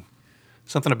something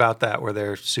about that where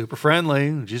they're super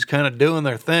friendly, just kind of doing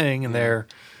their thing, and they're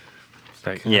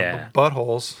Yeah.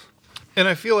 buttholes. And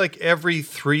I feel like every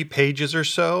 3 pages or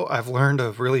so, I've learned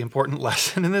a really important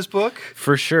lesson in this book.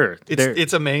 For sure.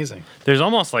 It's amazing. There's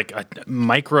almost like a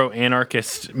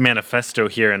micro-anarchist manifesto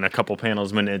here in a couple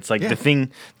panels when it's like the thing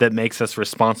that makes us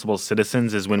responsible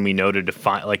citizens is when we know to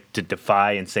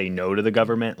defy and say no to the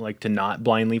government, like to not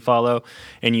blindly follow.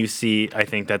 And you see, I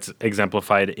think that's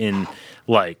exemplified in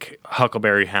like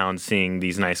Huckleberry Hound seeing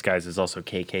these nice guys as also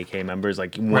KKK members,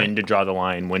 like when to draw the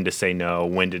line, when to say no,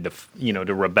 when to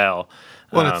to rebel.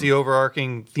 Well, it's the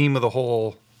overarching theme of the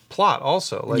whole plot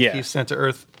also. Like he's sent to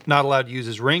Earth, not allowed to use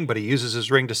his ring, but he uses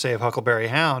his ring to save Huckleberry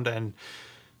Hound, and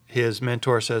his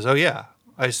mentor says, "Oh yeah,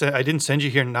 I didn't send you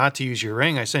here not to use your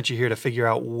ring. I sent you here to figure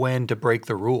out when to break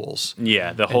the rules."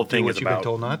 Yeah, the whole thing is you've been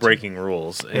told about not to. breaking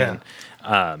rules. And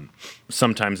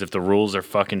sometimes if the rules are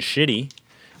fucking shitty,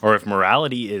 or if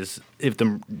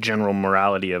the general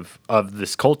morality of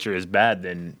this culture is bad,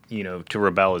 then, to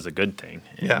rebel is a good thing.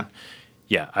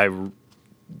 And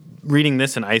reading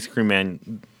this in Ice Cream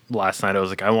Man last night, I was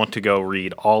like, I want to go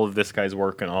read all of this guy's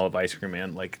work and all of Ice Cream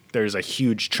Man. Like, there's a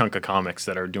huge chunk of comics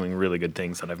that are doing really good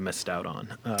things that I've missed out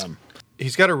on.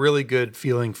 He's got a really good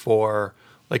feeling for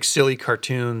like silly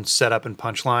cartoon setup and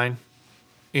punchline.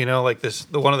 Like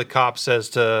this. One of the cops says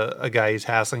to a guy he's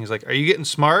hassling, he's like, "Are you getting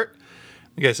smart?"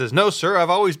 The guy says, "No, sir,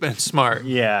 I've always been smart."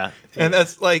 Yeah. And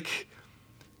that's like,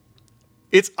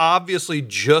 it's obviously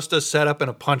just a setup and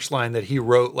a punchline that he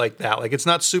wrote like that. Like, it's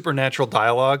not supernatural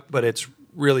dialogue, but it's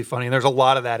really funny. And there's a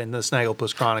lot of that in the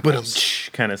Snagglepuss Chronicles.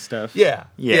 Kind of stuff. Yeah.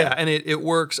 And it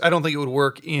works. I don't think it would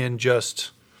work in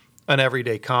just an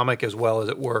everyday comic as well as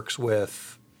it works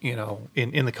with,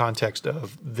 in the context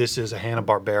of this is a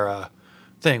Hanna-Barbera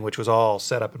thing, which was all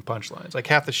set up in punchlines. Like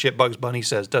half the shit Bugs Bunny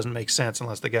says doesn't make sense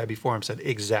unless the guy before him said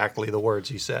exactly the words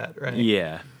he said, right?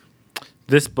 Yeah.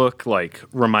 This book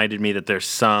reminded me that there's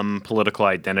some political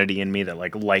identity in me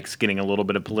that likes getting a little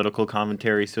bit of political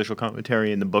commentary, social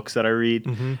commentary in the books that I read.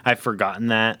 Mm-hmm. I've forgotten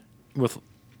that with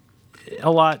a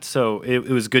lot, so it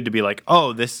was good to be like,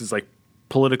 oh, this is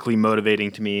politically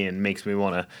motivating to me and makes me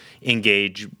want to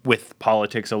engage with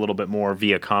politics a little bit more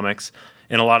via comics.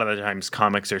 And a lot of the times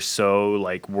comics are so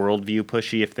worldview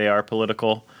pushy if they are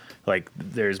political.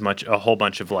 There's a whole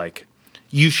bunch of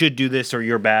you should do this or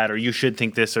you're bad, or you should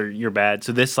think this or you're bad.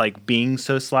 So this being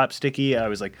so slapsticky, I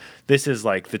was like, this is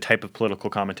the type of political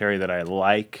commentary that I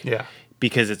like. Yeah.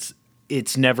 Because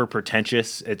it's never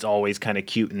pretentious. It's always kind of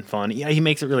cute and fun. Yeah, he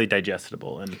makes it really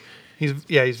digestible, and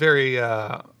he's very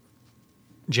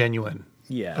genuine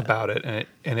about it,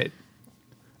 and it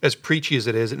as preachy as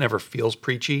it is, it never feels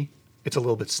preachy. It's a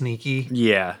little bit sneaky.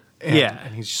 Yeah.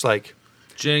 And he's just like,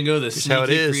 Django, the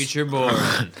sneaky creature born.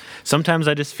 Sometimes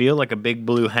I just feel like a big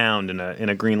blue hound in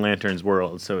a Green Lantern's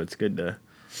world, so it's good to...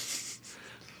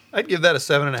 I'd give that a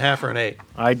 7.5 or an 8.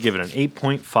 I'd give it an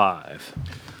 8.5.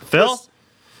 Phil?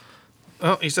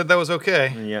 Oh, he said that was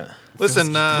okay. Yeah.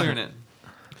 Listen, Clearing it.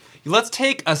 Let's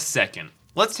take a second.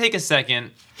 I'm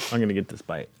going to get this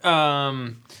bite.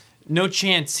 No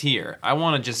chance here. I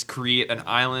want to just create an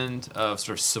island of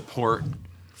sort of support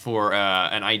for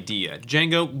an idea.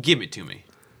 Django, give it to me.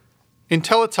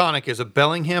 Intellatonic is a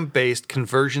Bellingham-based,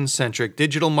 conversion-centric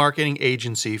digital marketing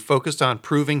agency focused on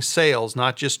proving sales,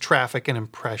 not just traffic and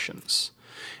impressions.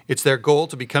 It's their goal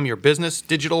to become your business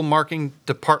digital marketing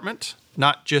department,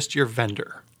 not just your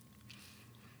vendor.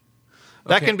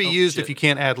 That can be used if you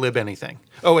can't ad-lib anything.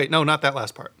 Oh, wait, no, not that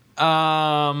last part.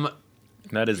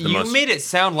 That is the you most... made it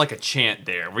sound like a chant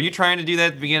there. Were you trying to do that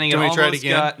at the beginning? Can we try it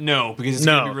again? No, because it's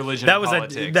going to be religion and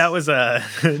politics. That was a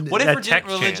What a if tech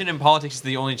religion chant. and politics is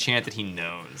the only chant that he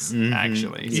knows,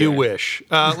 actually? You wish.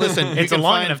 Listen, It's a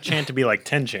long enough chant to be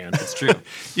 10 chants. It's true.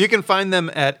 You can find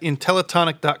them at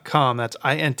Intellatonic.com. That's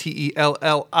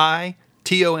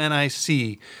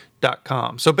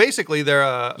INTELLITONIC.com. So basically,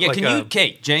 they're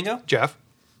Django? Jeff?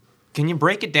 Can you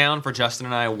break it down for Justin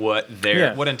and I what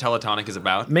Intellatonic is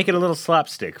about? Make it a little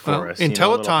slapstick for us.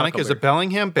 Intellatonic is a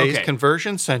Bellingham-based, Okay.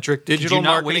 conversion-centric digital Could you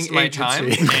not marketing waste my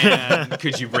agency. time? And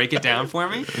could you break it down for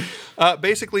me?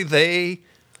 Basically, they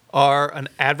are an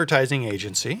advertising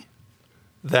agency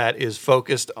that is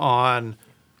focused on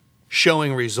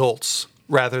showing results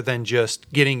rather than just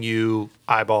getting you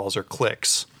eyeballs or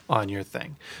clicks on your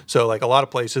thing. So, a lot of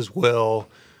places will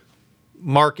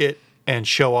market and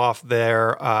show off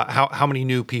their how many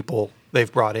new people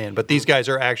they've brought in. But these guys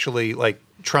are actually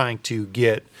trying to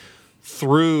get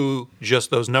through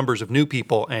just those numbers of new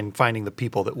people and finding the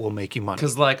people that will make you money.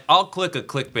 Because I'll click a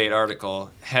clickbait article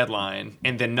headline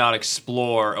and then not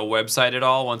explore a website at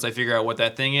all once I figure out what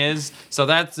that thing is. So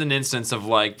that's an instance of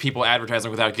people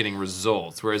advertising without getting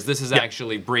results. Whereas this is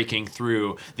actually breaking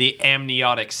through the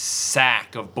amniotic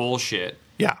sack of bullshit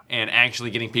Yeah. and actually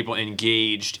getting people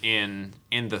engaged in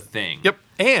the thing. Yep.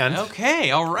 And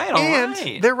Okay. All right.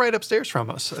 and they're right upstairs from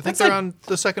us. I think That's they're like- on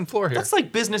the second floor here. That's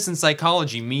like business and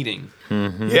psychology meeting.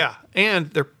 Yeah, and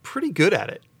they're pretty good at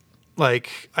it.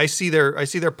 Like I see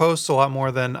their posts a lot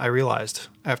more than I realized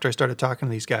after I started talking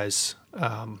to these guys.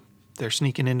 They're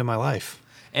sneaking into my life.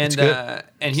 And good.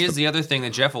 and here's the other thing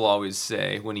that Jeff will always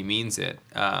say when he means it.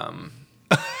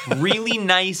 Really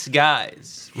nice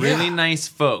guys, really Yeah. nice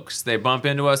folks. They bump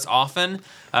into us often.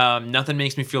 Nothing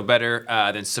makes me feel better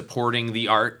than supporting the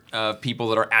art of people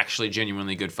that are actually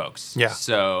genuinely good folks. Yeah.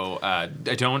 So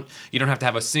you don't have to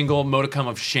have a single modicum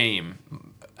of shame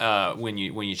when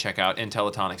you check out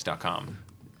Intellatonics.com.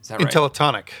 Is that right?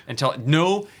 Intellatonic.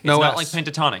 No, it's No not S. like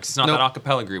Pentatonics. It's not Nope. that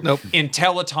acapella group. Nope.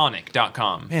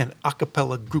 Intellatonic.com. Man,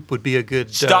 acapella group would be a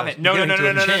good. Stop it! No! beginning to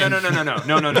a jam.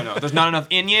 No! There's not enough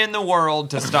Inya in the world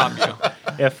to stop you.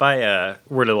 If I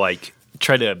were to like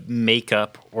try to make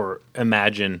up or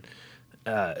imagine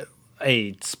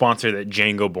a sponsor that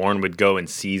Django Bourne would go and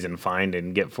seize and find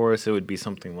and get for us, it would be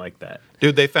something like that.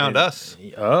 Dude, they found us.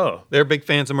 Oh, They're big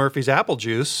fans of Murphy's apple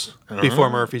juice before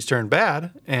Murphy's turned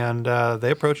bad, and they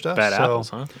approached us. bad so, apples,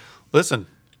 huh? Listen,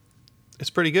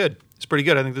 it's pretty good. It's pretty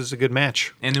good. I think this is a good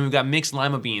match. And then we've got mixed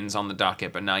lima beans on the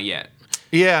docket, but not yet.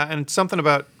 Yeah, and something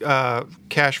about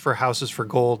cash for houses for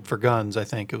gold for guns. I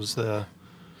think it was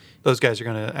those guys are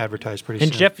going to advertise pretty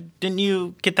And soon. Jeff, didn't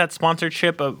you get that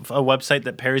sponsorship of a website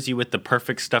that pairs you with the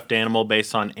perfect stuffed animal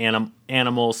based on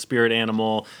animal, spirit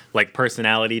animal, like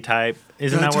personality type?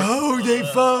 Isn't that where? how they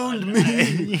found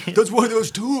me. That's why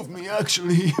there's two of me,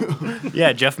 actually.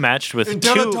 Yeah, Jeff matched with two.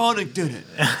 Intellatonic did it.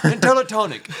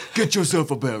 Intellatonic. Get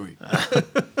yourself a berry.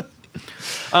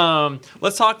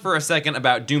 Let's talk for a second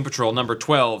about Doom Patrol number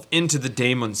 12, Into the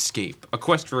Damonscape, a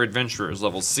quest for adventurers,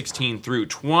 levels 16 through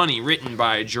 20, written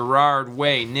by Gerard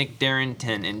Way, Nick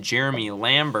Darrington, and Jeremy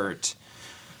Lambert.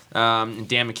 Dan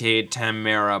McCade,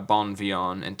 Tamara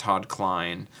Bonvion, and Todd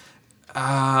Klein.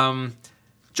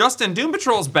 Justin, Doom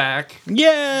Patrol's back.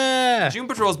 Yeah. Doom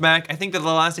Patrol's back. I think that the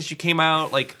last issue came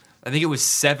out, I think it was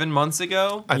 7 months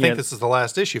ago. I Yeah. think this is the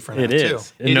last issue for now, It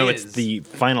is. It No, is. it's the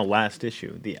final last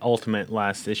issue, the ultimate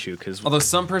last issue. Because Although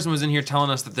some person was in here telling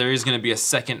us that there is going to be a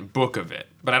second book of it,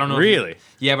 but I don't know. Really?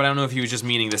 Yeah, but I don't know if he was just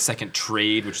meaning the second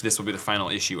trade, which this will be the final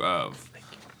issue of.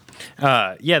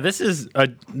 yeah, this is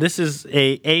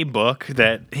a book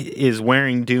that is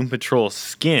wearing Doom Patrol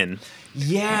skin.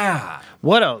 Yeah.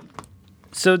 What a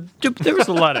so there was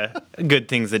a lot of good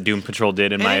things that Doom Patrol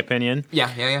did, in my And- opinion.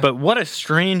 Yeah. But what a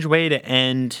strange way to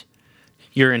end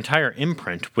your entire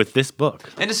imprint with this book.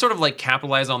 And to sort of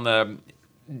capitalize on the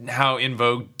how in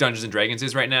vogue Dungeons and Dragons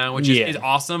is right now, which Yeah. is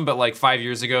awesome. But 5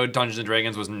 years ago, Dungeons and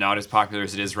Dragons was not as popular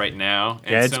as it is right now.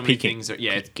 And Yeah, it's so many peaking. things are,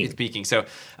 it's peaking. So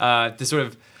to sort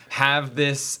of have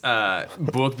this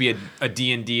book be a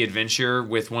D&D adventure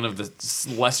with one of the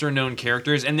lesser known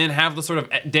characters, and then have the sort of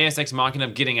Deus Ex Machina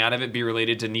of getting out of it be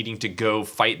related to needing to go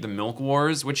fight the Milk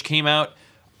Wars, which came out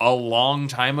a long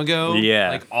time ago.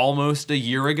 Yeah. Almost a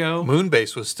year ago.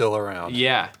 Moonbase was still around.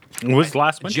 Yeah. It was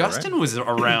last winter, Justin right? was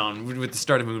around with the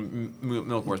start of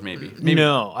Milk Wars, maybe.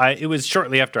 No, it was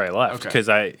shortly after I left Okay. because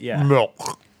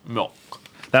Milk. Milk.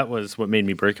 that was what made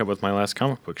me break up with my last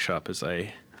comic book shop. Is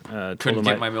I told Couldn't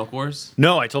them get my Milk Wars.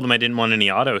 no, I told them I didn't want any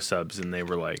auto subs, and they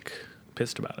were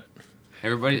pissed about it.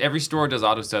 Every store does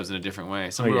auto subs in a different way.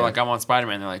 Some people yeah. are like, I want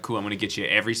Spider-Man. They're like, cool, I'm going to get you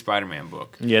every Spider-Man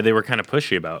book. Yeah, they were kind of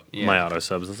pushy about Yeah. my auto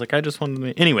subs. I was like, I just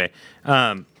wanted to. Anyway,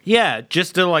 yeah,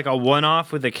 just a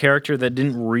one-off with a character that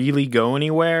didn't really go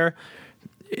anywhere.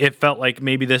 It felt like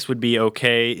maybe this would be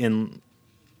okay in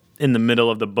the middle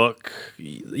of the book.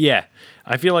 Yeah,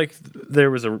 I feel like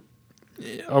there was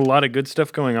a lot of good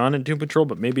stuff going on in Doom Patrol,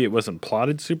 but maybe it wasn't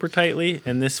plotted super tightly.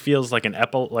 And this feels like an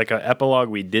epilogue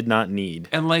we did not need.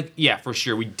 And yeah, for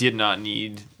sure, we did not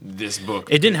need this book.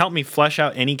 It didn't help me flesh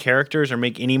out any characters or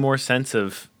make any more sense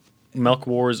of Milk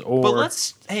Wars or. But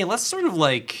let's sort of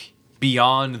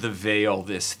beyond the veil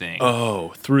this thing. Oh,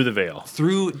 Through the Veil.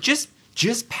 Through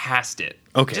just past it.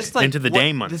 Okay, Just into the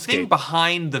Daemonscape. The thing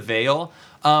behind the veil.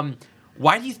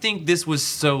 Why do you think this was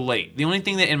so late? The only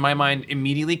thing that in my mind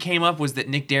immediately came up was that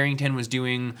Nick Darrington was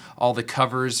doing all the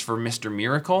covers for Mr.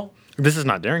 Miracle. This is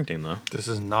not Darrington, though. This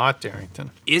is not Darrington.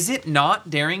 Is it not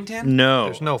Darrington? No.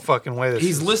 There's no fucking way this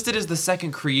He's is. listed as the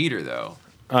second creator, though.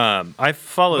 I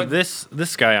follow But-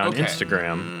 this guy on Okay.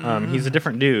 Instagram. He's a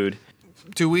different dude.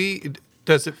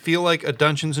 Does it feel like a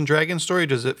Dungeons and Dragons story? Or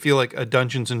does it feel like a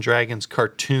Dungeons and Dragons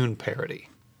cartoon parody?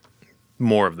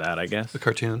 More of that, I guess. The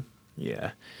cartoon?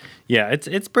 Yeah. Yeah,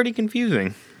 it's pretty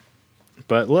confusing.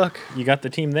 But look, you got the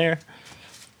team there.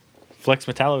 Flex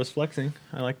Metallo is flexing.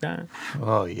 I like that.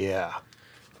 Oh, yeah.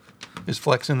 Is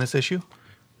Flex in this issue?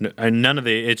 None of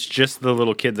the. It's just the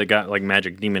little kid that got like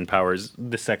magic demon powers.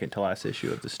 The second to last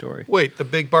issue of the story. Wait, the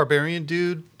big barbarian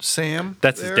dude, Sam?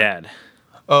 That's there? his dad.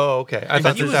 Oh, okay. I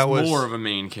thought He was that was more of a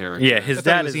main character. Yeah, I his thought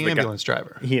dad he was is the the ambulance guy.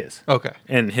 driver. He is. Okay.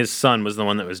 And his son was the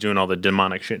one that was doing all the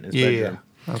demonic shit in his bedroom.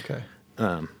 Yeah. Okay.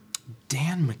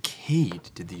 Dan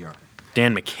McCade did the art.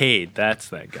 Dan McCade, that's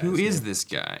that guy. Who is this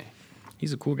guy?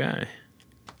 He's a cool guy.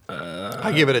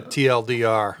 I give it a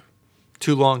TLDR.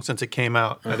 Too long since it came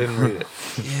out. I didn't read it.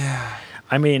 Yeah.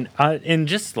 I mean, and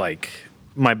just like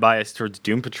my bias towards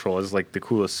Doom Patrol is like the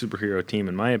coolest superhero team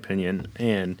in my opinion,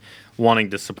 and wanting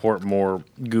to support more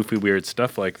goofy, weird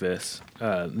stuff like this,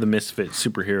 the Misfit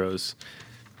superheroes,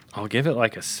 I'll give it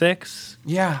like a 6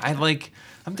 Yeah,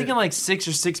 I'm thinking like 6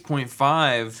 or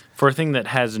 6.5. for a thing that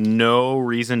has no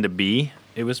reason to be.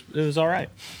 It was all right,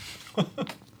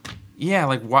 Yeah,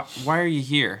 like why are you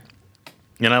here?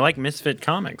 and I like Misfit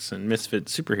comics and Misfit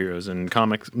superheroes and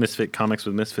Misfit comics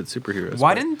with Misfit superheroes.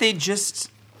 Why but- didn't they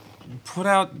just put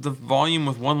out the volume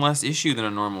with one less issue than a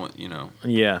normal,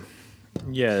 Yeah,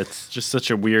 it's just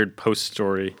such a weird post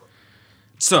story.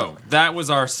 So, that was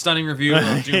our stunning review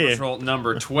of Doom Patrol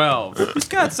number 12. Who's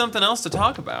got something else to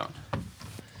talk about?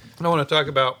 I want to talk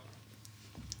about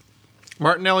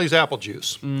Martinelli's apple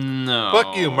juice. No.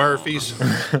 Fuck you, Murphys.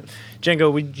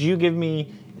 Django, would you give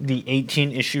me the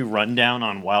 18-issue rundown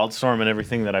on Wildstorm and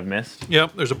everything that I've missed?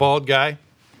 Yep, there's a bald guy.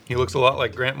 He looks a lot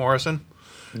like Grant Morrison.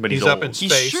 But He's old. up in He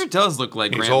space. sure does look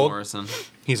like He's Grant old. Morrison.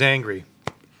 He's angry.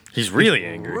 He's really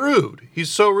angry. Rude. He's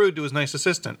so rude to his nice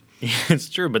assistant. It's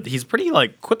true, but he's pretty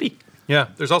like quippy. Yeah,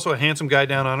 there's also a handsome guy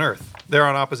down on Earth. They're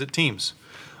on opposite teams.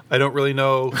 I don't really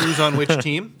know who's on which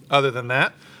team other than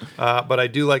that, but I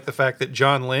do like the fact that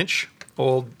John Lynch,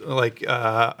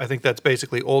 I think that's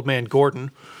basically Old Man Gordon,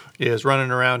 is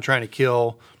running around trying to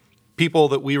kill people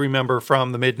that we remember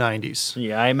from the mid-'90s.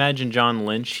 Yeah, I imagine John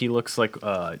Lynch. He looks like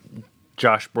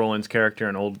Josh Brolin's character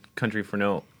in Old Country for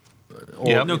No.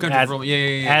 Yep. No Country for Old-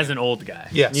 yeah. As an old guy.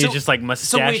 Yeah. He's So- just like So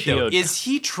mustachioed. wait though, is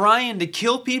he trying to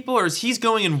kill people, or is he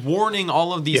going and warning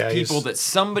all of these Yeah, people he's- that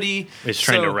somebody He's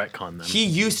trying to retcon them. He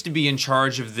used to be in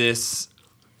charge of this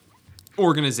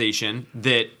organization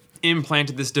that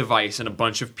implanted this device in a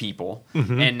bunch of people,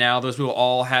 and now those people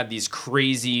all had these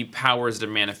crazy powers that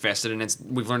manifested, and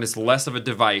we've learned it's less of a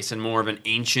device and more of an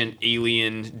ancient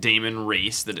alien daemon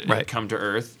race that had come to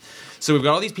Earth. So we've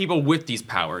got all these people with these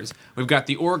powers. We've got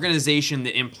the organization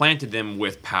that implanted them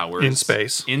with powers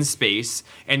In space.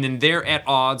 And then they're at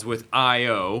odds with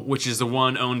IO, which is the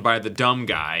one owned by the dumb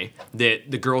guy that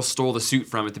the girl stole the suit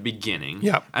from at the beginning.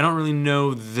 Yep. I don't really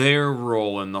know their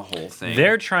role in the whole thing.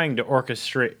 They're trying to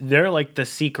orchestrate. They're like the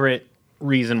secret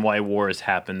reason why wars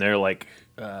happen. They're like,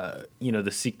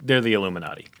 they're the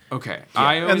Illuminati. okay.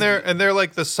 IO And they're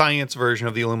like the science version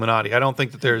of the Illuminati. I don't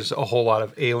think that there's a whole lot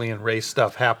of alien race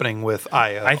stuff happening with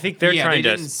IO. I think they're they trying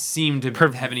didn't to. seem to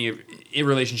have any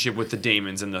relationship with the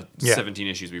daemons in the 17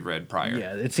 issues we've read prior.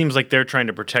 Yeah, it seems like they're trying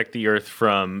to protect the Earth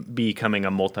from becoming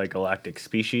a multi-galactic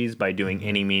species by doing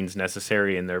any means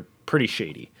necessary, and they're pretty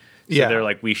shady. So Yeah. they're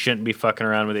like, we shouldn't be fucking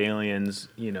around with aliens,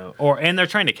 and they're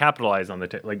trying to capitalize on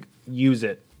use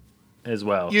it as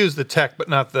well. Use the tech, but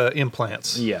not the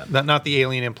implants. Yeah. Not the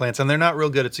alien implants. And they're not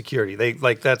real good at security.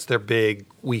 That's their big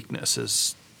weakness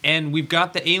is And we've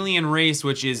got the alien race,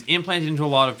 which is implanted into a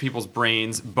lot of people's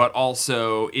brains, but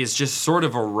also is just sort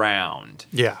of around.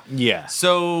 yeah. Yeah.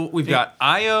 So we've got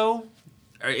IO.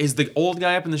 Is the old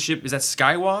guy up in the ship, is that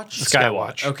Skywatch?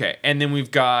 Skywatch. Okay. And then we've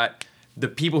got the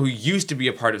people who used to be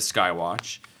a part of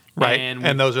Skywatch. Right. And,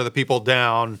 And those are the people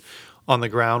down on the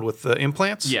ground with the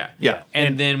implants? yeah. Yeah.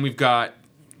 And then we've got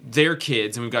their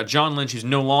kids, and we've got John Lynch, who's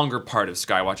no longer part of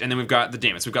Skywatch, and then we've got the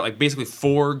Daemons. We've got like basically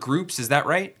 4 groups. Is that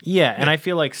right? Yeah, and I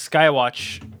feel like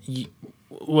Skywatch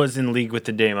was in league with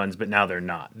the Daemons, but now they're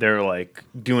not. They're like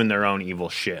doing their own evil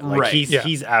shit. Like Right.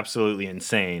 he's absolutely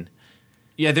insane.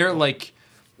 Yeah, they're like,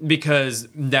 because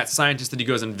that scientist that he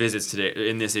goes and visits today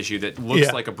in this issue that looks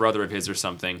Yeah. like a brother of his or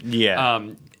something. Yeah.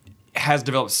 Has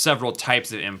developed several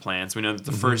types of implants. We know that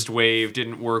the first wave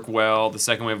didn't work well, the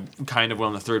second wave kind of well,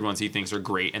 and the third ones he thinks are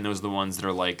great, and those are the ones that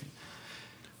are like.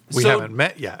 We haven't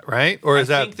met yet, right? Or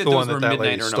is I that think that the one those that were that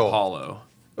lady Midnight or an stole? Apollo.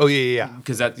 Oh, yeah.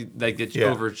 Because that it Yeah.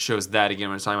 over shows that again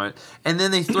when it's talking about it. And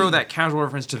then they throw that casual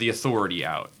reference to the Authority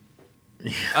out.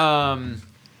 So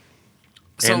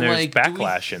and there's like,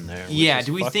 backlash in there. which Yeah, is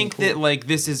do we fucking think cool. that like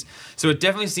this is so? It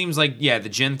definitely seems like the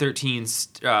Gen 13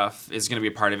 stuff is going to be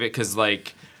a part of it because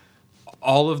like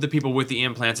all of the people with the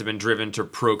implants have been driven to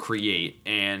procreate,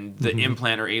 and the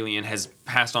implant or alien has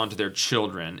passed on to their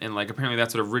children, and like apparently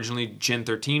that's what originally Gen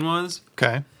 13 was.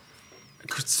 Okay.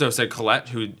 So said Colette,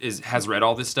 who has read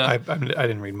all this stuff. I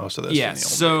didn't read most of this. Yeah, in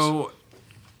the old days.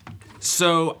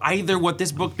 so either what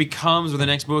this book becomes or the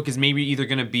next book is maybe either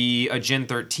going to be a Gen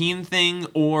 13 thing,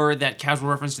 or that casual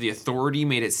reference to the Authority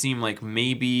made it seem like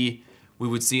maybe we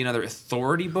would see another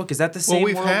Authority book. Is that the same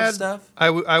world of stuff?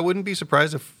 I wouldn't be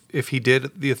surprised if he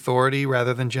did the Authority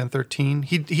rather than Gen 13.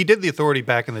 He did the Authority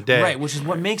back in the day. Right, which is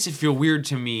what makes it feel weird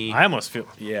to me. I almost feel,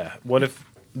 what if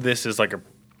this is like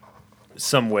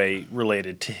some way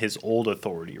related to his old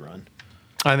Authority run?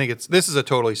 I think this is a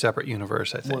totally separate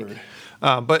universe, I think.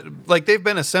 But like they've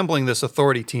been assembling this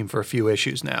Authority team for a few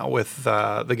issues now with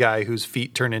the guy whose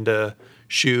feet turn into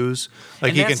shoes. Like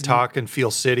And he can that's- talk and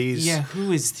feel cities. Yeah,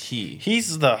 who is he?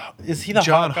 Is he the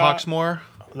John hot guy, Hawksmoor?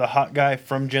 the hot guy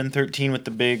from Gen 13 with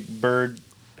the big bird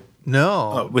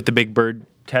No. with the big bird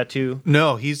tattoo?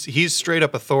 No, he's straight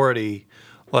up Authority.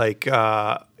 Like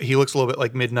he looks a little bit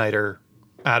like Midnighter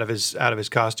out of his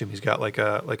costume. He's got like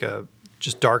a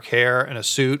just dark hair and a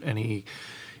suit, and he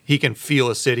can feel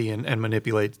a city and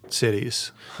manipulate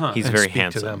cities. He's and very speak to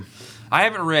handsome. them. I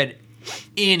haven't read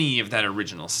any of that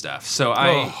original stuff, so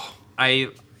I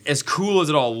as cool as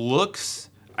it all looks,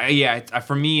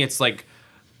 for me it's like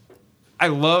I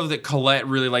love that Colette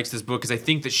really likes this book because I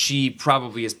think that she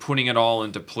probably is putting it all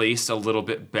into place a little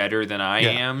bit better than I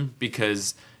am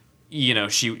because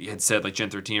she had said like Gen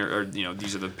 13 or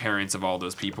these are the parents of all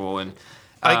those people, and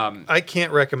I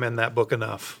can't recommend that book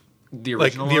enough. the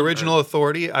Like original the original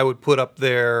Authority, I would put up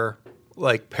there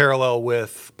like parallel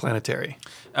with Planetary.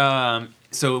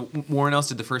 So Warren Ellis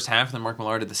did the first half, and then Mark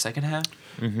Millar did the second half.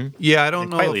 Yeah, I don't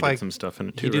know Quietly if I did some stuff in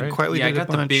it too, he did right? quietly Yeah, I did a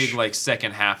got the bunch. big like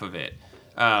second half of it.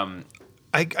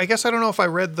 I guess I don't know if I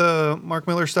read the Mark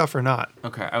Miller stuff or not.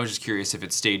 Okay, I was just curious if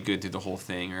it stayed good through the whole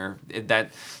thing, or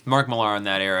that Mark Millar in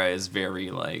that era is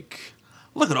very like,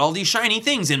 look at all these shiny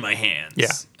things in my hands. Yeah.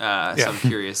 So I'm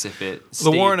curious if it. The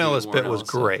stayed Warren through Ellis bit was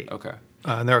stuff. great. Okay.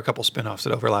 And there are a couple spin-offs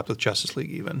that overlapped with Justice League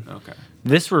even. Okay.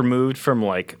 This removed from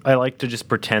like I like to just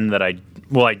pretend that I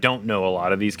don't know a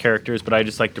lot of these characters, but I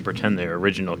just like to pretend they're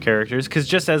original characters because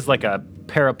just as like a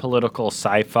parapolitical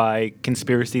sci-fi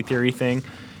conspiracy theory thing,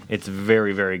 it's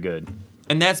very, very good.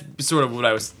 And that's sort of what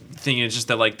I was thinking. It's just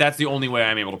that like that's the only way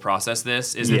I'm able to process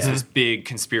this is it's Yeah. this big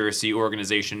conspiracy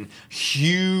organization,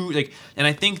 huge. Like, and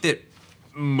I think that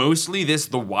mostly the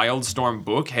Wildstorm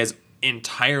book has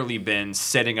entirely been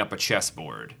setting up a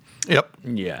chessboard. Yep.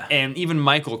 Yeah. And even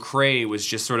Michael Cray was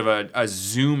just sort of a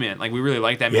zoom in. Like, we really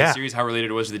liked that Yeah. miniseries, how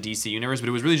related it was to the DC universe, but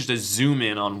it was really just a zoom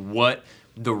in on what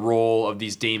the role of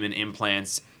these Damon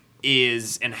implants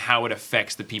is and how it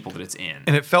affects the people that it's in.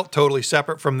 And it felt totally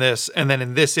separate from this. And then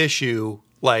in this issue,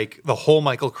 like the whole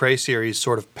Michael Cray series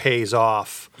sort of pays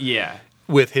off Yeah.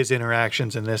 with his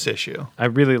interactions in this issue. I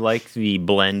really like the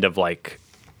blend of like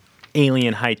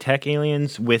alien high-tech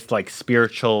aliens with like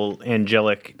spiritual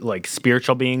angelic like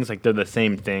spiritual beings, like they're the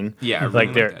same thing. Yeah, I really like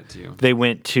like they're that too. they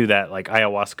went to that like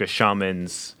ayahuasca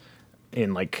shamans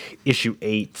in like issue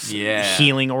 8's Yeah.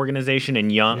 healing organization,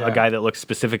 and Young, Yeah. a guy that looks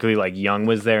specifically like Young,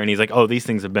 was there, and he's like, oh, these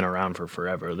things have been around for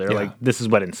forever. They're Yeah. like, this is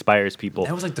what inspires people.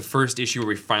 That was like the first issue where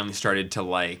we finally started to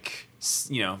like,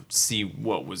 see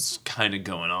what was kind of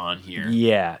going on here.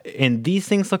 Yeah, and these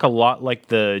things look a lot like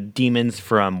the demons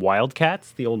from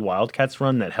Wildcats, the old Wildcats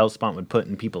run that Hellspawn would put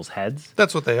in people's heads.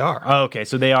 That's what they are. Oh, okay,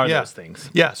 so they are Yeah. those things.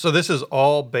 Yeah, so this is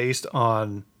all based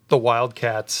on the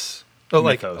Wildcats.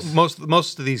 Like Mythos.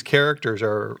 most of these characters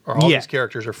are all Yeah. these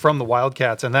characters are from the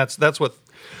Wildcats, and that's what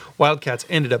Wildcats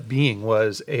ended up being,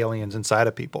 was aliens inside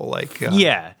of people, like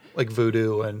Yeah. like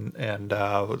Voodoo and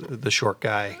the short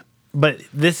guy. But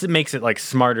this makes it like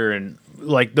smarter, and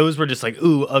like those were just like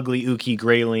ugly ooky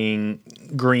grayling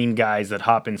green guys that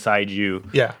hop inside you.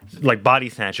 Yeah. Like Body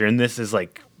Snatcher, and this is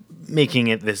like making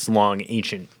it this long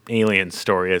ancient alien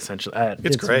story essentially.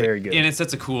 It's great. very good. And it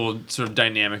sets a cool sort of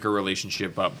dynamic or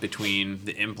relationship up between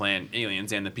the implant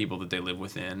aliens and the people that they live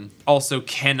within. Also,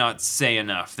 cannot say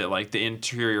enough that like the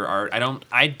interior art,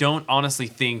 I don't honestly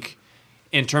think,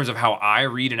 in terms of how I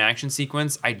read an action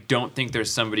sequence, I don't think there's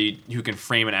somebody who can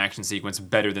frame an action sequence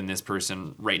better than this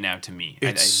person right now to me.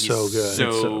 It's He's so good. So,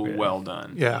 It's so good. well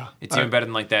done. Yeah. It's even better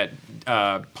than like that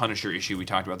Punisher issue we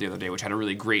talked about the other day, which had a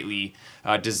really greatly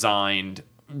designed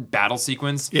battle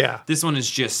sequence. Yeah. This one is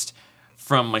just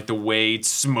from like the way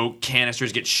smoke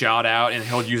canisters get shot out, and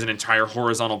he'll use an entire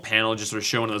horizontal panel just sort of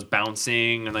showing those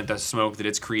bouncing and like the smoke that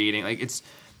it's creating. Like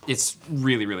it's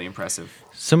really, really impressive.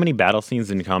 So many battle scenes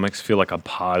in comics feel like a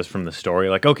pause from the story.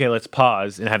 Like, okay, let's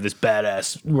pause and have this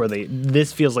badass where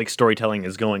this feels like storytelling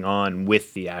is going on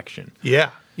with the action.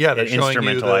 Yeah. Yeah, they're It showing you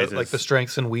instrumentalizes- like the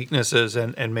strengths and weaknesses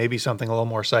and maybe something a little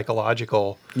more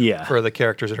psychological Yeah. for the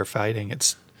characters that are fighting.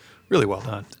 It's Really well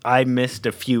done. I missed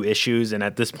a few issues, and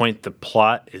at this point, the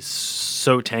plot is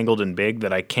so tangled and big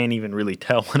that I can't even really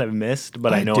tell what I've missed.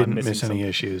 But I know I'm didn't missing miss any something.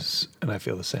 issues, and I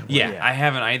feel the same way. Yeah, I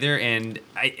haven't either, and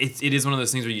it is one of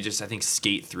those things where you just, I think,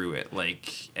 skate through it.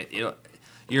 Like,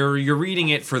 you're reading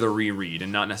it for the reread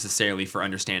and not necessarily for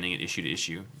understanding it issue to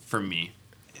issue, for me.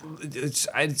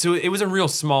 So it was a real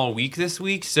small week this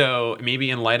week, so maybe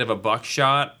in light of a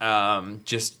buckshot,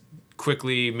 just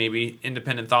quickly, maybe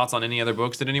independent thoughts on any other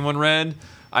books that anyone read.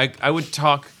 I would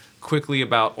talk quickly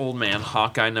about Old Man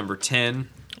Hawkeye number 10.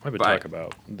 I would by talk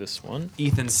about this one.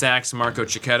 Ethan Sachs, Marco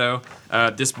Cicchetto.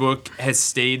 This book has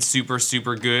stayed super,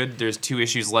 super good. There's 2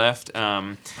 issues left.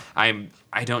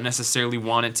 I don't necessarily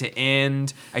want it to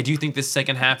end. I do think this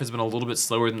second half has been a little bit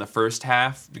slower than the first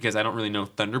half because I don't really know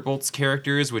Thunderbolt's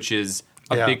characters, which is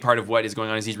a big part of what is going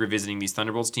on. Is he's revisiting these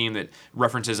Thunderbolts team that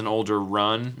references an older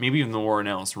run, maybe even the Warren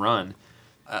Ellis run.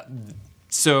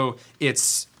 So it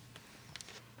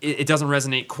doesn't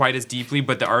resonate quite as deeply,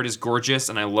 but the art is gorgeous,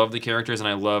 and I love the characters, and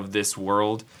I love this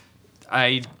world.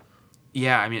 I've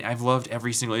loved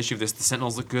every single issue of this. The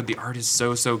Sentinels look good. The art is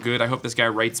so, so good. I hope this guy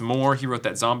writes more. He wrote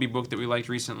that zombie book that we liked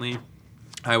recently.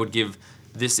 I would give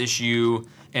this issue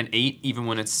an 8, even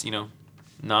when it's,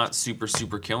 not super,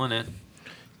 super killing it.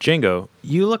 Django,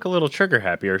 you look a little trigger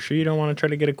happy. Are you sure you don't want to try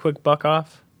to get a quick buck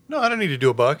off? No, I don't need to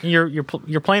do a buck. You're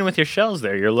playing with your shells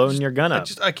there. You're loading your gun up.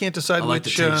 I can't decide I like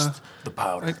which. to taste the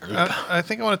powder. I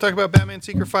think I want to talk about Batman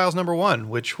Secret Files number 1,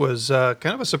 which was kind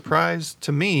of a surprise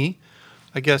to me.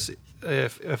 I guess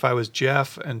if I was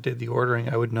Jeff and did the ordering,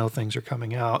 I would know things are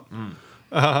coming out.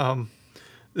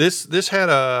 This had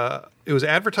it was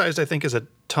advertised, I think, as a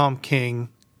Tom King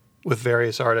with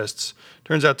various artists.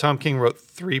 Turns out Tom King wrote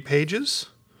 3 pages,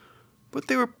 but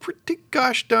they were pretty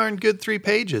gosh darn good 3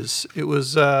 pages. It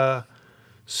was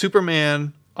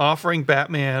Superman offering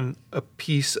Batman a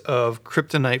piece of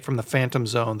kryptonite from the Phantom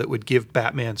Zone that would give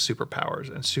Batman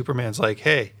superpowers. And Superman's like,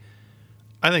 hey,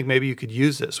 I think maybe you could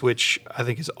use this, which I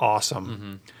think is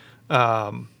awesome.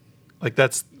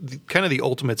 That's kind of the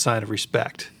ultimate sign of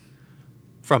respect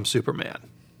from Superman,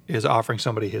 is offering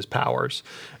somebody his powers.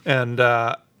 And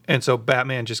so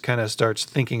Batman just kind of starts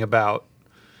thinking about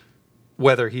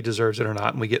whether he deserves it or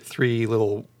not. And we get 3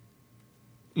 little,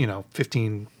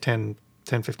 15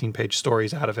 page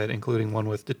stories out of it, including one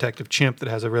with Detective Chimp that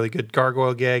has a really good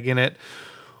gargoyle gag in it.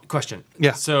 Question.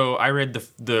 Yeah. So I read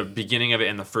the beginning of it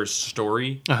and the first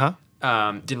story.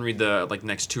 Didn't read the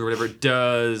next 2 or whatever.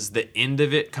 Does the end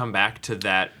of it come back to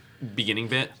that beginning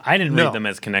bit? I didn't No. read them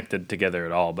as connected together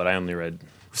at all, but I only read...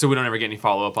 So we don't ever get any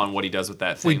follow up on what he does with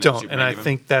that thing. We that don't, Superman and I gave him?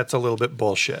 think that's a little bit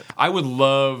bullshit. I would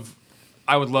love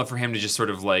for him to just sort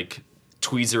of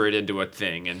tweezer it into a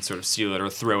thing and sort of seal it or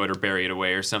throw it or bury it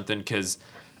away or something, because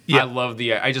Yeah. I love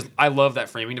that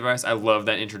framing device. I love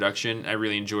that introduction. I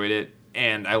really enjoyed it,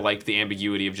 and I liked the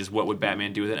ambiguity of just what would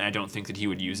Batman do with it. And I don't think that he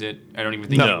would use it. I don't even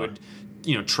think No.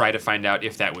 he would, try to find out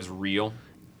if that was real.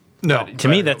 No. To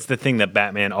me, that's the thing that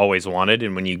Batman always wanted,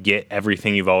 and when you get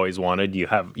everything you've always wanted,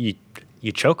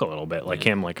 you choke a little bit. Like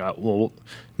him,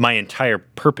 my entire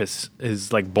purpose is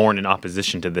born in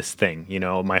opposition to this thing.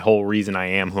 My whole reason I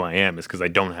am who I am is because I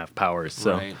don't have powers.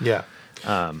 So Right. Yeah.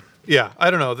 I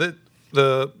don't know.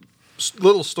 The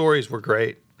little stories were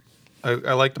great.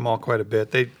 I liked them all quite a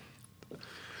bit. They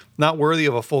not worthy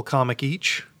of a full comic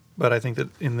each, but I think that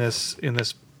in this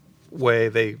way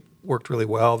they worked really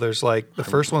well. There's the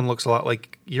first one looks a lot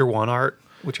like Year One art,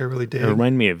 which I really did. it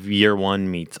reminded me of Year One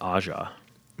meets Aja.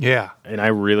 Yeah. And I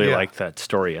really Yeah. liked that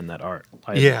story and that art.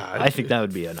 Yeah. I think that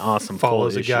would be an awesome full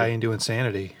Follows a issue. guy into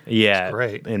insanity. Yeah, It's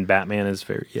great. And Batman is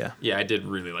very Yeah, I did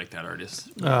really like that artist.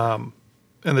 And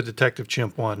the Detective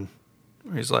Chimp one,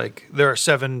 where he's like, there are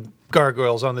 7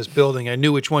 gargoyles on this building. I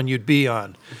knew which one you'd be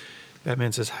on.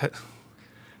 Batman says,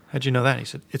 how'd you know that? He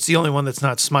said, it's the only one that's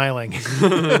not smiling.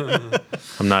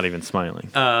 I'm not even smiling.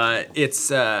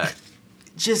 It's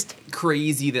just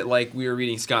crazy that we were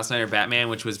reading Scott Snyder Batman,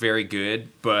 which was very good,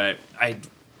 but I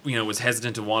was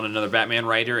hesitant to want another Batman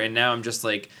writer, and now I'm just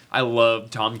I love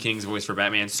Tom King's voice for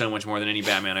Batman so much more than any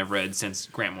Batman I've read since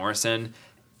Grant Morrison.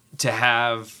 To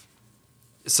have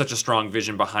such a strong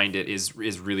vision behind it is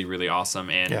really, really awesome,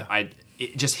 and Yeah.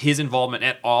 just his involvement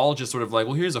at all, just sort of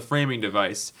here's a framing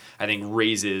device, I think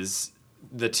raises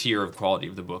the tier of quality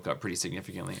of the book up pretty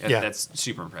significantly. Yeah. That's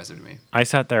super impressive to me. I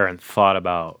sat there and thought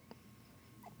about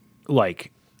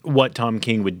what Tom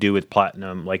King would do with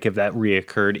Platinum, if that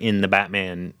reoccurred in the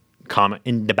Batman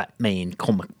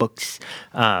comic books,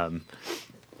 and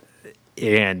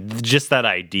just that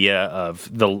idea of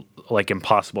like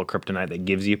impossible kryptonite that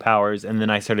gives you powers. And then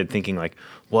I started thinking like,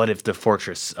 what if the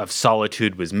Fortress of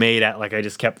Solitude was made at, like, I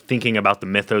just kept thinking about the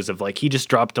mythos of like, he just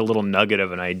dropped a little nugget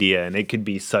of an idea and it could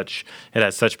be it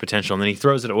has such potential. And then he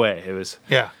throws it away.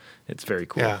 It's very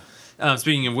cool. Yeah.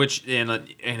 Speaking of which, in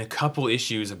a couple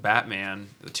issues of Batman,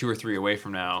 2 or 3 away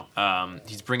from now,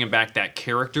 he's bringing back that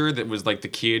character that was like the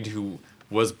kid who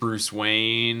was Bruce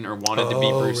Wayne or wanted to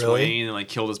be Bruce really? Wayne and like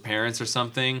killed his parents or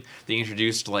something. They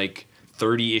introduced like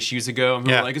 30 issues ago, and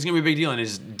we were like, it's gonna be a big deal, and it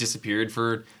just disappeared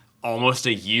for almost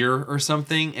a year or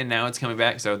something, and now it's coming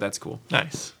back, so that's cool.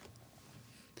 Nice.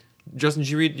 Justin, did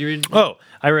you read? Oh,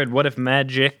 I read What If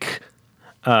Magic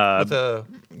With a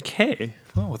K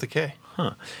with a K.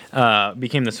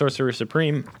 became the Sorcerer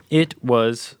Supreme. It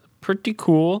was pretty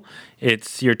cool.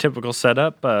 It's your typical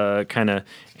setup, kind of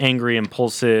angry,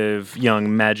 impulsive,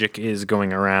 young Magic is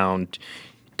going around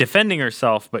defending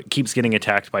herself, but keeps getting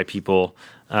attacked by people,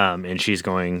 and she's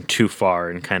going too far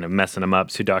and kind of messing them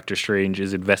up. So Doctor Strange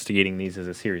is investigating these as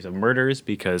a series of murders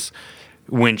because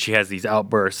when she has these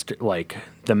outbursts, like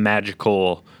the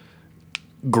magical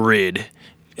grid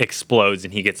explodes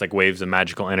and he gets like waves of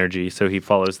magical energy. So he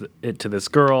follows it to this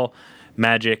girl,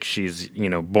 Magic. She's,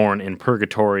 born in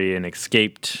purgatory and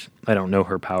escaped. I don't know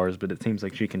her powers, but it seems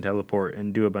like she can teleport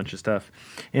and do a bunch of stuff.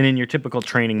 And in your typical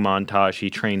training montage, he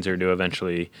trains her to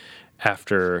eventually,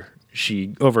 after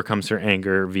she overcomes her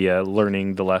anger via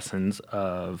learning the lessons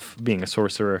of being a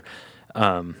sorcerer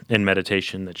in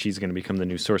meditation, that she's going to become the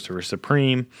new Sorcerer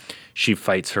Supreme. She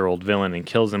fights her old villain and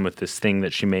kills him with this thing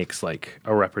that she makes like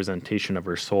a representation of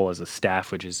her soul as a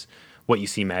staff, which is what you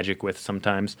see Magic with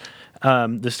sometimes.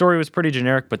 The story was pretty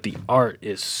generic, but the art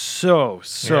is so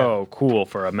cool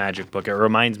for a Magic book. It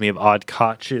reminds me of Odd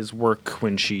Koch's work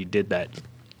when she did that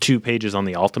 2 pages on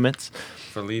the Ultimates.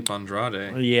 Philippe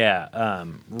Andrade. Yeah,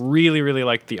 really, really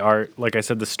liked the art. Like I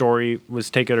said, the story was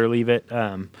take it or leave it.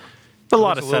 A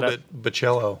lot of It's a little setup. bit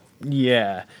Bocello.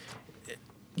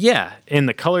 Yeah, and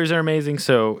the colors are amazing.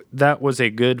 So that was a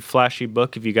good flashy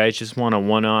book if you guys just want a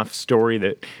one-off story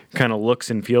that kind of looks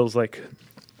and feels like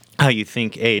how you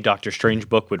think a Doctor Strange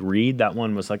book would read. That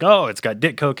one was like, oh, it's got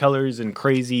Ditko colors and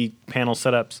crazy panel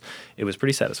setups. It was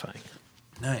pretty satisfying.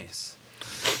 Nice.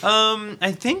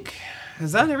 I think,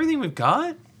 is that everything we've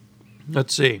got?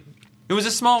 Let's see. It was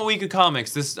a small week of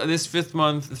comics. This fifth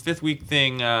week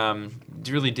thing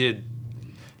really did.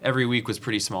 Every week was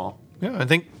pretty small. Yeah, I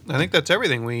think that's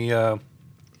everything. We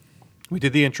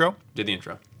did the intro. Did the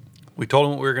intro. We told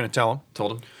him what we were going to tell him.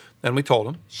 Told him. Then we told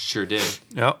him. Sure did.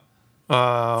 Yep.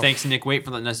 Thanks, Nick Waite, for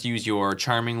letting us use your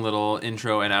charming little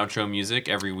intro and outro music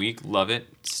every week. Love it.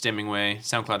 Stimmingway,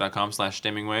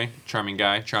 soundcloud.com/Stimmingway. Charming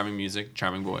guy, charming music,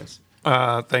 charming voice.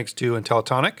 Thanks to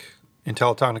Intellitonic,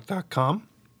 Intellitonic.com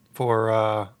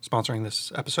for sponsoring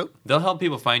this episode. They'll help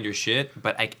people find your shit,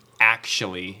 but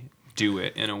actually do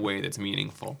it in a way that's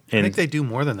meaningful. I think they do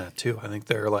more than that too. I think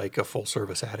they're like a full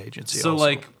service ad agency. So also.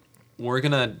 like we're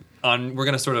gonna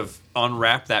sort of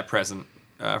unwrap that present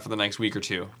for the next week or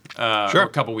two, Sure. or a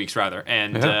couple weeks rather,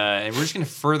 and we're just gonna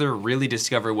further really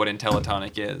discover what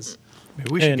Intellitonic is.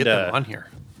 Maybe we should and, get them on here.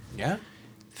 Yeah.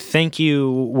 Thank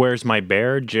you, Where's My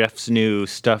Bear? Jeff's new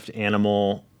stuffed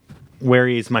animal. Where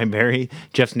is my berry?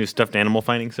 Jeff's new stuffed animal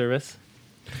finding service.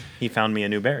 He found me a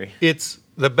new berry. It's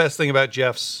the best thing about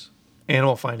Jeff's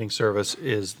animal finding service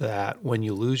is that when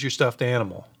you lose your stuffed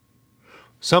animal,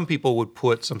 some people would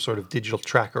put some sort of digital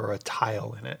tracker or a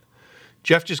tile in it.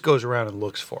 Jeff just goes around and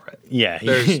looks for it. Yeah.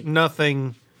 There's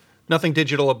nothing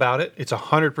digital about it. It's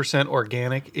 100%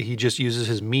 organic. He just uses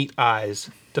his meat eyes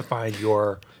to find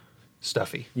your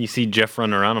stuffy. You see Jeff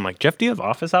running around. I'm like, Jeff, do you have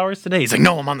office hours today? He's like,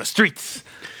 no, I'm on the streets.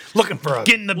 Looking for a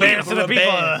Getting the bear for the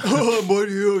people. I'm right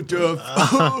here,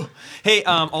 Jeff. Hey,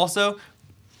 also,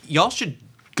 y'all should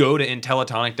go to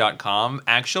Intellitonic.com,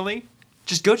 actually.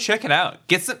 Just go check it out.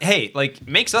 Get some. Hey, like,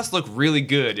 makes us look really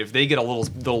good if they get a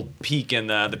little peek in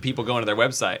the people going to their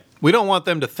website. We don't want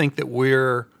them to think that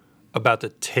we're about to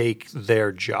take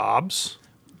their jobs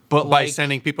But by like,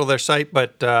 sending people to their site,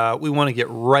 but we want to get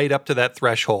right up to that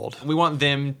threshold. we want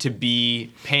them to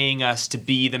be paying us to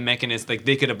be the mechanism. Like,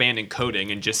 they could abandon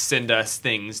coding and just send us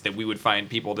things that we would find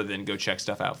people to then go check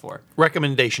stuff out for.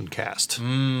 Recommendation cast.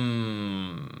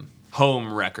 Home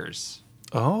wreckers.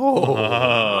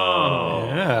 Oh.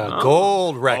 Yeah.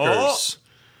 Gold wreckers.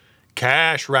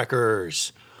 Cash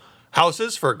wreckers.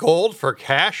 Houses for gold, for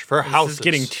cash, for houses. This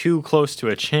is getting too close to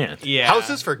a chant. Yeah.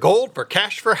 Houses for gold, for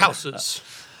cash, for houses.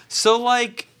 So,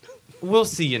 like, we'll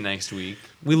see you next week.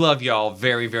 We love y'all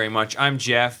very, very much. I'm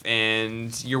Jeff,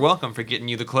 and you're welcome for getting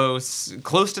you the close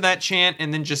to that chant,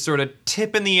 and then just sort of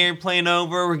tipping the airplane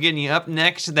over. We're getting you up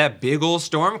next to that big old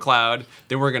storm cloud.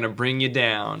 Then we're gonna bring you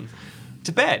down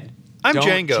to bed. I'm Don't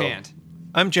Django. Chant.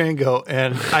 I'm Django,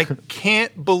 and I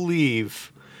can't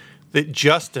believe that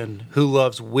Justin, who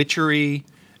loves witchery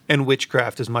and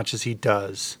witchcraft as much as he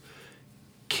does,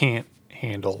 can't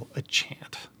handle a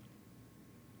chant.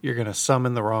 You're gonna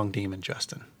summon the wrong demon,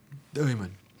 Justin.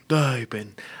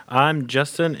 Diamond. I'm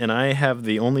Justin, and I have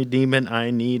the only demon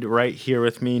I need right here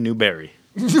with me, Newberry.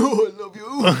 No, I love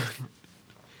you.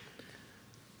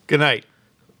 Good night.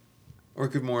 Or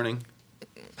good morning.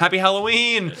 Happy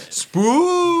Halloween! Spooky!